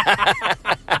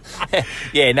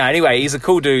 Yeah, no, anyway, he's a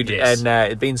cool dude Yes.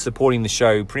 and been supporting the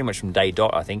show pretty much from day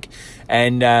dot, I think.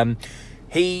 And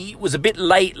he was a bit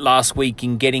late last week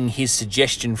in getting his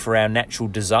suggestion for our natural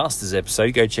disasters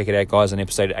episode. Go check it out, guys, on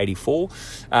episode 84.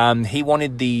 He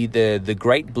wanted the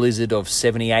Great Blizzard of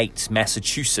 78,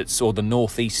 Massachusetts, or the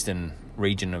northeastern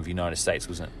region of the United States,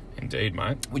 wasn't it? Indeed,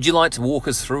 mate. Would you like to walk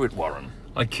us through it, Warren?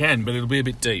 I can, but it'll be a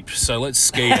bit deep, so let's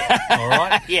ski it, all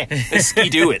right? Yeah, let's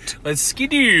skidoo it. Let's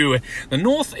skidoo. The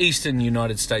northeastern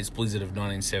United States blizzard of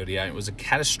 1978 was a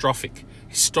catastrophic,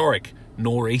 historic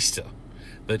nor'easter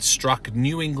that struck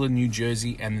New England, New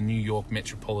Jersey, and the New York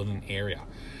metropolitan area.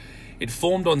 It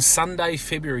formed on Sunday,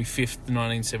 February 5th,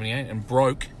 1978, and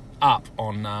broke up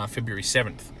on February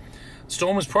 7th. The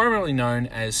storm was primarily known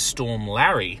as Storm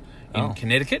Larry in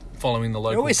Connecticut, following the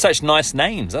local... They're always such nice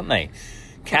names, aren't they?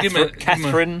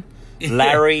 Catherine,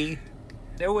 Larry.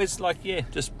 They're always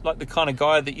just like the kind of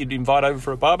guy that you'd invite over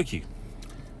for a barbecue.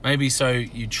 Maybe so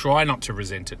you try not to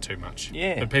resent it too much.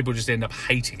 Yeah. But people just end up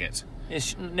hating it.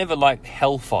 It's never like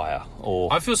Hellfire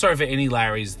or I feel sorry for any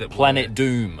Larrys that Planet were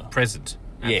Doom present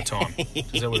at the time.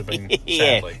 Because that would have been,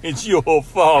 yeah, sadly. it's your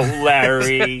fault,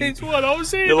 Larry. It's what I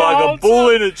was here. You're like a bull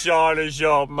in a china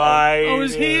shop, mate. I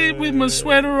was here with my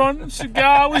sweater on,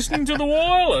 cigar, listening to the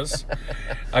wireless.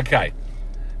 Okay.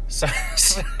 So,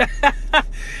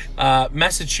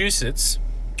 Massachusetts,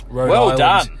 Rhode Well Island,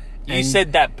 done. You and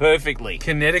said that perfectly.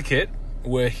 Connecticut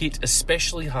were hit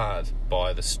especially hard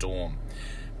by the storm.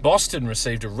 Boston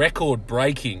received a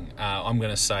record-breaking, I'm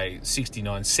going to say,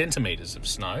 69 centimetres of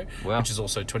snow, Wow. which is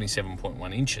also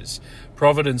 27.1 inches.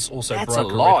 Providence also That's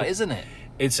broke a lot, record. isn't it?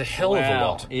 It's a hell of a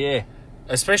lot. Yeah.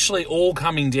 Especially all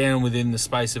coming down within the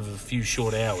space of a few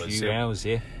short hours. Few hours,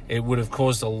 yeah. It would have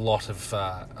caused a lot of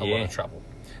trouble.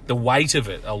 The weight of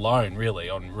it alone, really,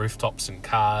 on rooftops and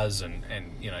cars and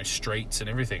streets and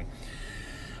everything.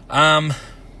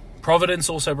 Providence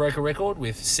also broke a record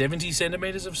with 70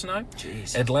 centimetres of snow.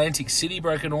 Jeez. Atlantic City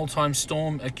broke an all-time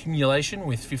storm accumulation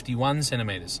with 51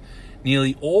 centimetres.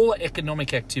 Nearly all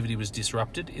economic activity was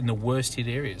disrupted in the worst-hit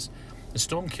areas. The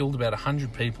storm killed about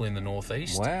 100 people in the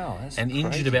northeast. Wow, that's and crazy.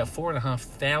 injured about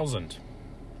 4,500.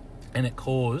 And it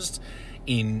caused,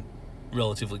 in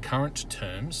relatively current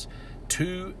terms,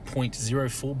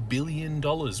 $2.04 billion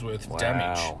worth of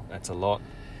damage. Wow, that's a lot.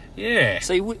 Yeah.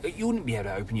 So you wouldn't be able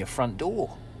to open your front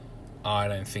door. I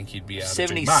don't think you'd be able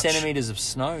 70 to do much. centimetres of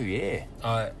snow, yeah.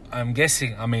 I'm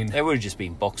guessing, They would have just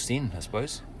been boxed in, I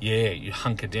suppose. yeah, you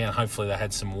hunker down. Hopefully they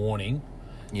had some warning,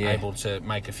 Yeah. able to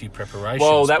make a few preparations.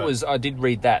 Well, but- I did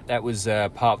read that. That was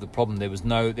part of the problem. There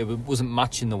wasn't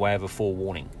much in the way of a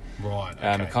forewarning. Right,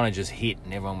 okay. It kind of just hit,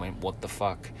 and everyone went, "What the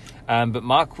fuck?" But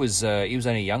Mark was he was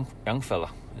only a young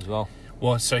fella as well.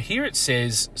 Well, so here it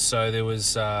says, so there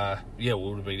was, it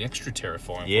would have been extra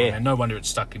terrifying. Yeah. For him, and no wonder it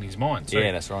stuck in his mind. So,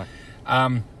 Yeah, that's right.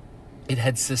 It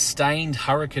had sustained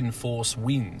hurricane force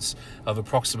winds of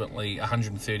approximately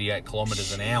 138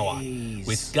 kilometres an hour, Jeez.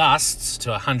 with gusts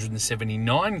to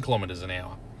 179 kilometres an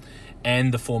hour,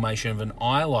 and the formation of an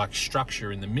eye-like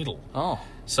structure in the middle. Oh,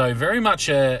 So very much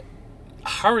a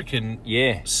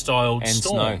hurricane-styled And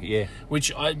storm, snow, yeah.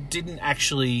 which I didn't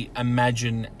actually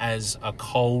imagine as a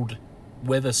cold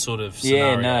weather sort of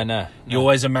Yeah, scenario. no. You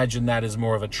always imagine that as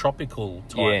more of a tropical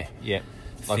type. yeah.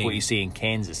 Like thing. what you see in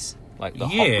Kansas, like the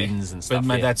hot Yeah, winds and stuff. but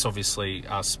mate, yeah. that's obviously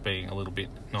us being a little bit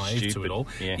naive to Stupid, it all.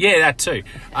 yeah. That too.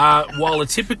 While a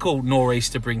typical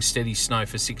nor'easter brings steady snow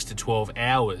for 6 to 12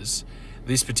 hours,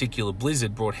 this particular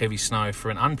blizzard brought heavy snow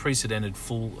for an unprecedented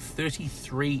full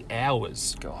 33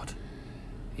 hours. God,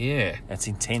 Yeah. that's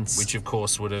intense. Which, of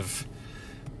course, would have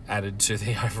added to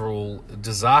the overall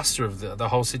disaster of the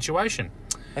whole situation.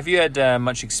 Have you had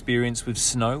much experience with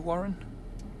snow, Warren?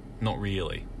 Not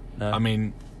really. No. I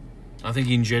mean, I think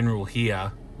in general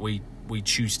here, we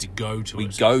choose to go to We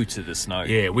it. go to the snow.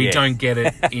 Yeah, we don't get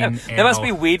it in That must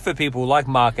be weird for people like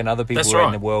Mark and other people That's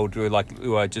around right. the world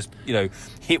who are just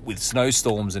hit with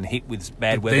snowstorms and hit with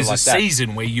bad weather There's like a that.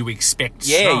 season where you expect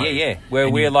Yeah, snow. yeah. Where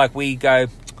And we're you- like, we go,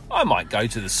 I might go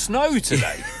to the snow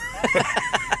today.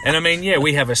 And I mean, yeah,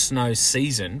 we have a snow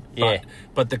season. Yeah.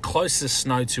 But the closest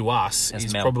snow to us That's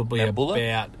is Mount- probably Mount Buller?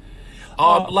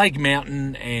 about Lake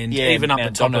Mountain and Yeah, even up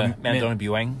Mount the top Donna, of Mount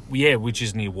Donabuang. Yeah, which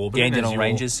is near Warburton. Dandenong as you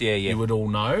Ranges, all, yeah. You would all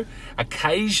know.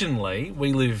 Occasionally,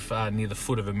 we live near the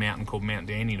foot of a mountain called Mount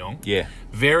Dandenong. Yeah.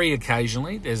 Very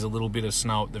occasionally, there's a little bit of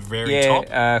snow at the very Yeah,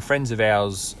 top. friends of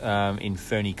ours in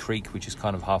Ferny Creek, which is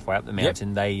kind of halfway up the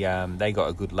mountain, they got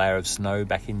a good layer of snow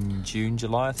back in June,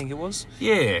 July, I think it was.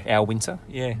 Yeah. Our winter,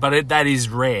 yeah. But that is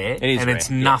rare. It is and rare, it's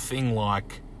yeah. nothing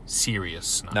like serious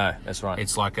snow. No, that's right.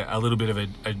 It's like a little bit of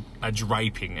a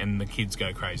draping, and the kids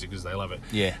go crazy because they love it.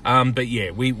 Yeah. But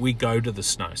yeah, we go to the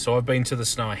snow. So I've been to the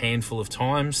snow a handful of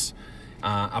times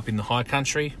up in the high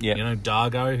country. Yep.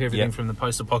 Dargo, everything Yep. from the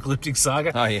post-apocalyptic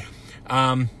saga. Oh, yeah.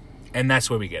 And that's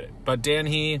where we get it. But down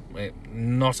here,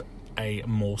 not a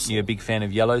morsel. You a big fan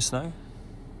of yellow snow?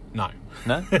 No.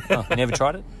 No? Oh, never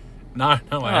tried it? No, I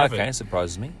Oh, haven't. okay,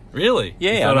 surprises me. Really?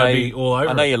 Yeah, You I thought know. I'd be all over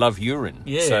I know it. you love urine.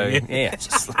 Yeah, so, yeah.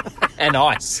 just, and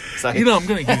ice. So I'm going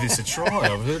to give this a try.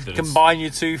 I've heard that it's... combine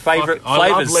your two favourite I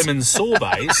love flavours. lemon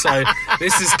sorbet, so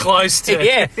this is close to...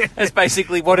 Yeah, that's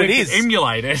basically what we it can is.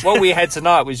 emulate it. What we had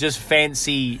tonight was just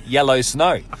fancy yellow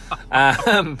snow.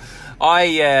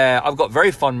 I've got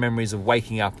very fond memories of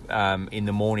waking up in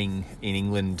the morning in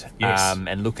England Yes.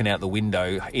 and looking out the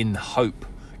window in the hope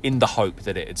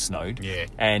that it had snowed. Yeah.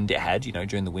 And it had,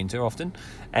 during the winter often.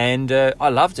 And I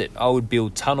loved it. I would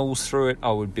build tunnels through it.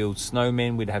 I would build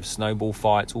snowmen. We'd have snowball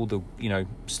fights, all the,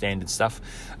 standard stuff.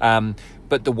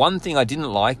 But the one thing I didn't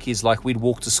like is we'd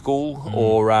walk to school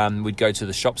or we'd go to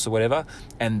the shops or whatever,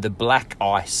 and the black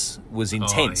ice was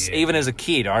intense. yeah, Even as a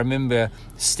kid, I remember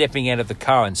stepping out of the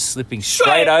car and slipping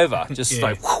straight over, just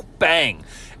Yeah. whoosh, bang.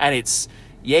 And it's,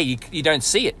 you don't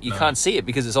see it. You can't see it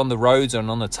because it's on the roads and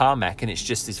on the tarmac, and it's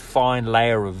just this fine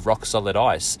layer of rock solid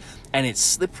ice, and it's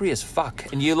slippery as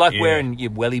fuck. And you like Yeah. wearing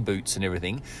your welly boots and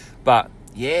everything, but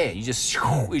Yeah, you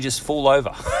just fall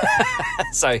over.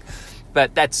 So,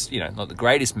 but that's, not the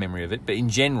greatest memory of it. But in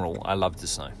general, I loved the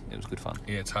snow. It was good fun.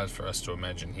 Yeah, it's hard for us to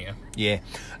imagine here. Yeah.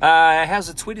 How's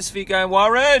the Twitter sphere going,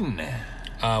 Warren?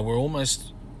 We're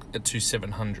almost at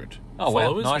 700 Oh,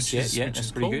 followers. wow. Nice. Which is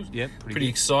that's pretty cool. good. Yeah, Pretty good.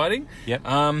 exciting. Yep.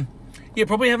 Yeah,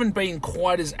 probably haven't been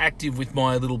quite as active with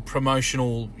my little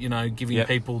promotional, giving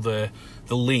people the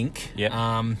link. Yep.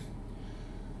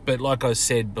 But like I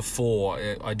said before,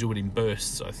 I do it in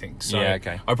bursts, I think. So Yeah,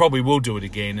 okay. I probably will do it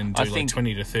again and do I think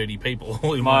 20 to 30 people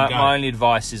all in My one go. only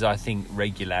advice is I think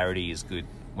regularity is good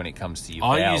when it comes to your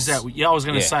I bowels. use that. Yeah, I was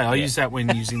going to say I yeah. use that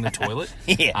when using the toilet.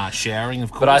 Yeah. Showering,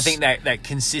 of course. But I think that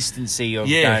consistency of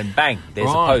going bang, there's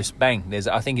a Right. post, bang.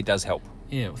 I think it does help.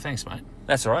 Yeah, well, thanks, mate.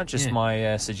 That's all right. Just Yeah.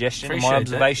 my suggestion and Appreciate my that.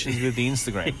 observations with the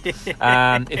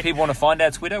Instagram. If people want to find our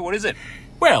Twitter, what is it?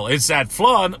 Well, it's at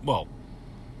Twitter.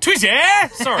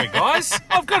 Sorry, guys,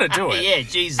 I've got to do it. Yeah,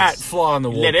 Jesus. At Fly on the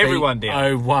Wall. Let everyone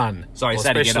down. 01. Sorry, say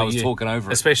it again, I was talking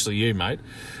over it. Especially you, mate.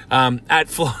 At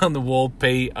Fly on the Wall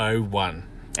P01.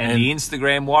 And the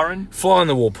Instagram, Warren. Fly on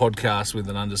the Wall podcast with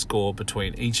an underscore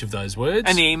between each of those words.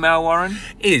 And the email, Warren.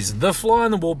 Is the Fly on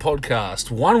the Wall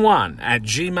podcast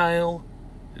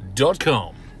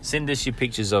 11@gmail.com. Send us your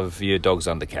pictures of your dog's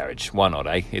undercarriage. Why not,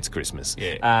 eh? It's Christmas.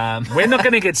 Yeah. We're not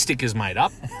going to get stickers made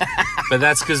up, but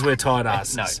that's because we're tight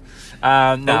asses. No.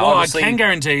 But what I obviously- can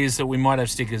guarantee is that we might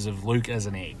have stickers of Luke as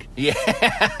an egg. Yeah.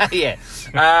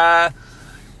 Yeah.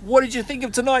 What did you think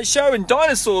of tonight's show and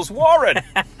dinosaurs, Warren?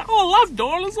 Oh, I love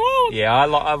dinosaurs. Yeah,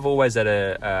 I've always had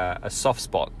a soft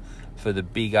spot for the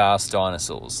big-ass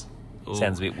dinosaurs.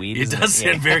 Sounds a bit weird, It doesn't does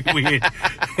sound very weird.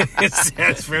 It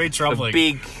sounds very The troubling.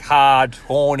 big, hard,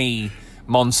 horny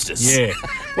monsters. Yeah.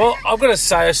 Well, I've got to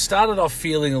say, I started off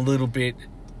feeling a little bit...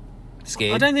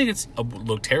 Scared? I don't think it's...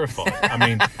 look, terrified. I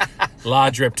mean,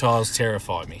 large reptiles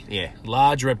terrify me. Yeah.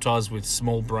 Large reptiles with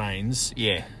small brains,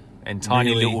 Yeah. And tiny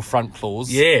Really- little front claws.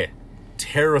 yeah,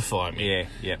 terrify me.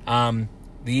 Yeah, yeah.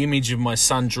 The image of my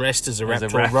son dressed as a As a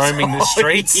raptor raptor. roaming the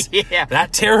streets, Yeah.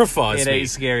 that terrifies Yeah, that me.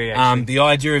 is scary, actually. The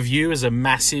idea of you as a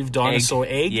massive dinosaur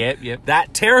egg, Yep.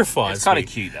 that terrifies It's kind me. of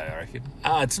cute, though, I reckon.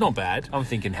 It's not bad. I'm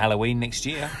thinking Halloween next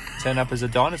year. Turn up as a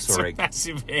dinosaur egg.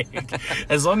 Massive egg.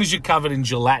 As long as you're covered in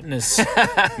gelatinous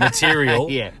material,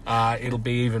 Yeah. it'll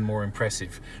be even more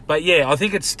impressive. But yeah, I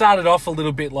think it started off a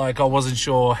little bit like I wasn't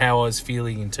sure how I was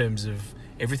feeling in terms of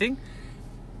everything.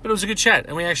 But it was a good chat,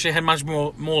 and we actually had much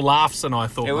more laughs than I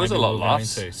thought. It was a maybe lot we of were going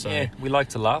laughs. to, so Yeah, we like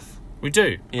to laugh. we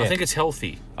do. Yeah. I think it's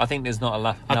healthy. I think there's not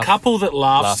enough. A couple that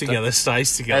laughs laughter. together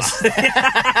stays together.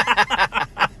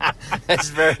 That's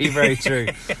very, very true.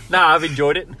 No, I've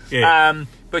enjoyed it. Yeah.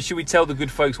 But should we tell the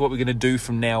good folks what we're going to do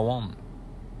from now on?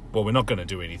 Well, we're not going to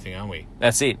do anything, are we?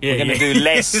 That's it. Yeah, we're going to yeah. do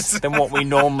less than what we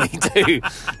normally do.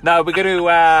 No, we're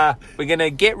going to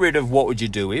get rid of what would you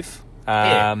do if.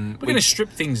 We're going to strip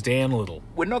things down a little.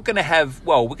 We're not going to have.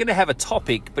 Well, we're going to have a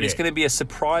topic, but it's Yeah. going to be a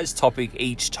surprise topic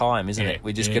each time, isn't Yeah, it?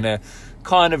 We're just yeah. going to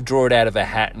kind of draw it out of a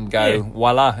hat and go Yeah.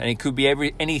 voila, and it could be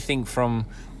anything from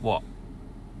what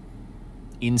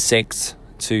insects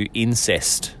to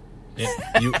incest. Yeah.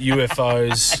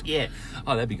 UFOs Yeah.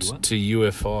 Oh, that'd be a good one. to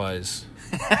UFIs.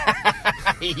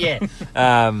 Yeah.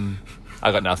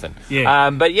 I got nothing. Yeah.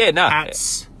 But yeah, no.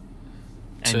 Cats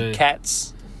And to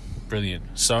cats. brilliant.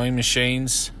 Sewing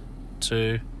machines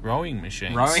to rowing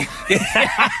machines. Rowing.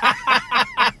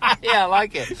 Yeah, I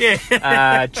like it.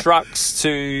 Yeah. Trucks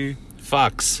to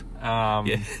Fucks.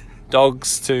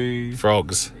 dogs to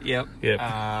Frogs. yep. Yep.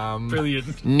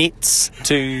 Brilliant. Knits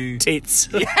to Tits.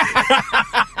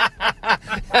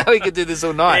 we could do this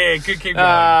all night. Yeah, good keep going.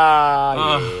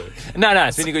 Yeah. No,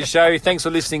 it's been a good show. Thanks for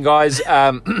listening, guys.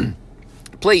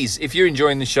 Please, if you're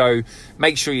enjoying the show,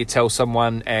 make sure you tell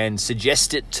someone and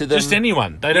suggest it to them. Just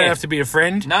anyone. They don't Yeah. have to be a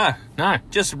friend. No. No.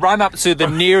 Just run up to the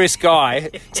nearest guy,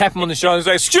 tap him on the shoulder and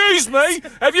say, "Excuse me,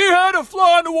 have you heard of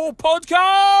Fly on the Wall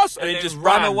podcast?" And then then just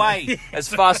run run. away as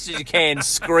fast as you can,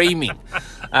 screaming,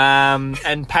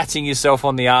 and patting yourself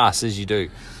on the arse as you do.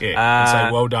 Yeah. And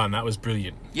say, well done. That was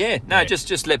brilliant. Yeah, no,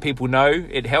 just let people know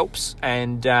it helps,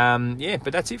 and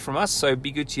but that's it from us. So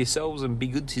be good to yourselves and be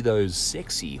good to those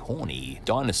sexy, horny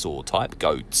dinosaur type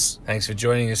goats. Thanks for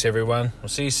joining us, everyone. We'll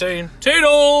see you soon.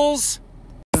 Toodles!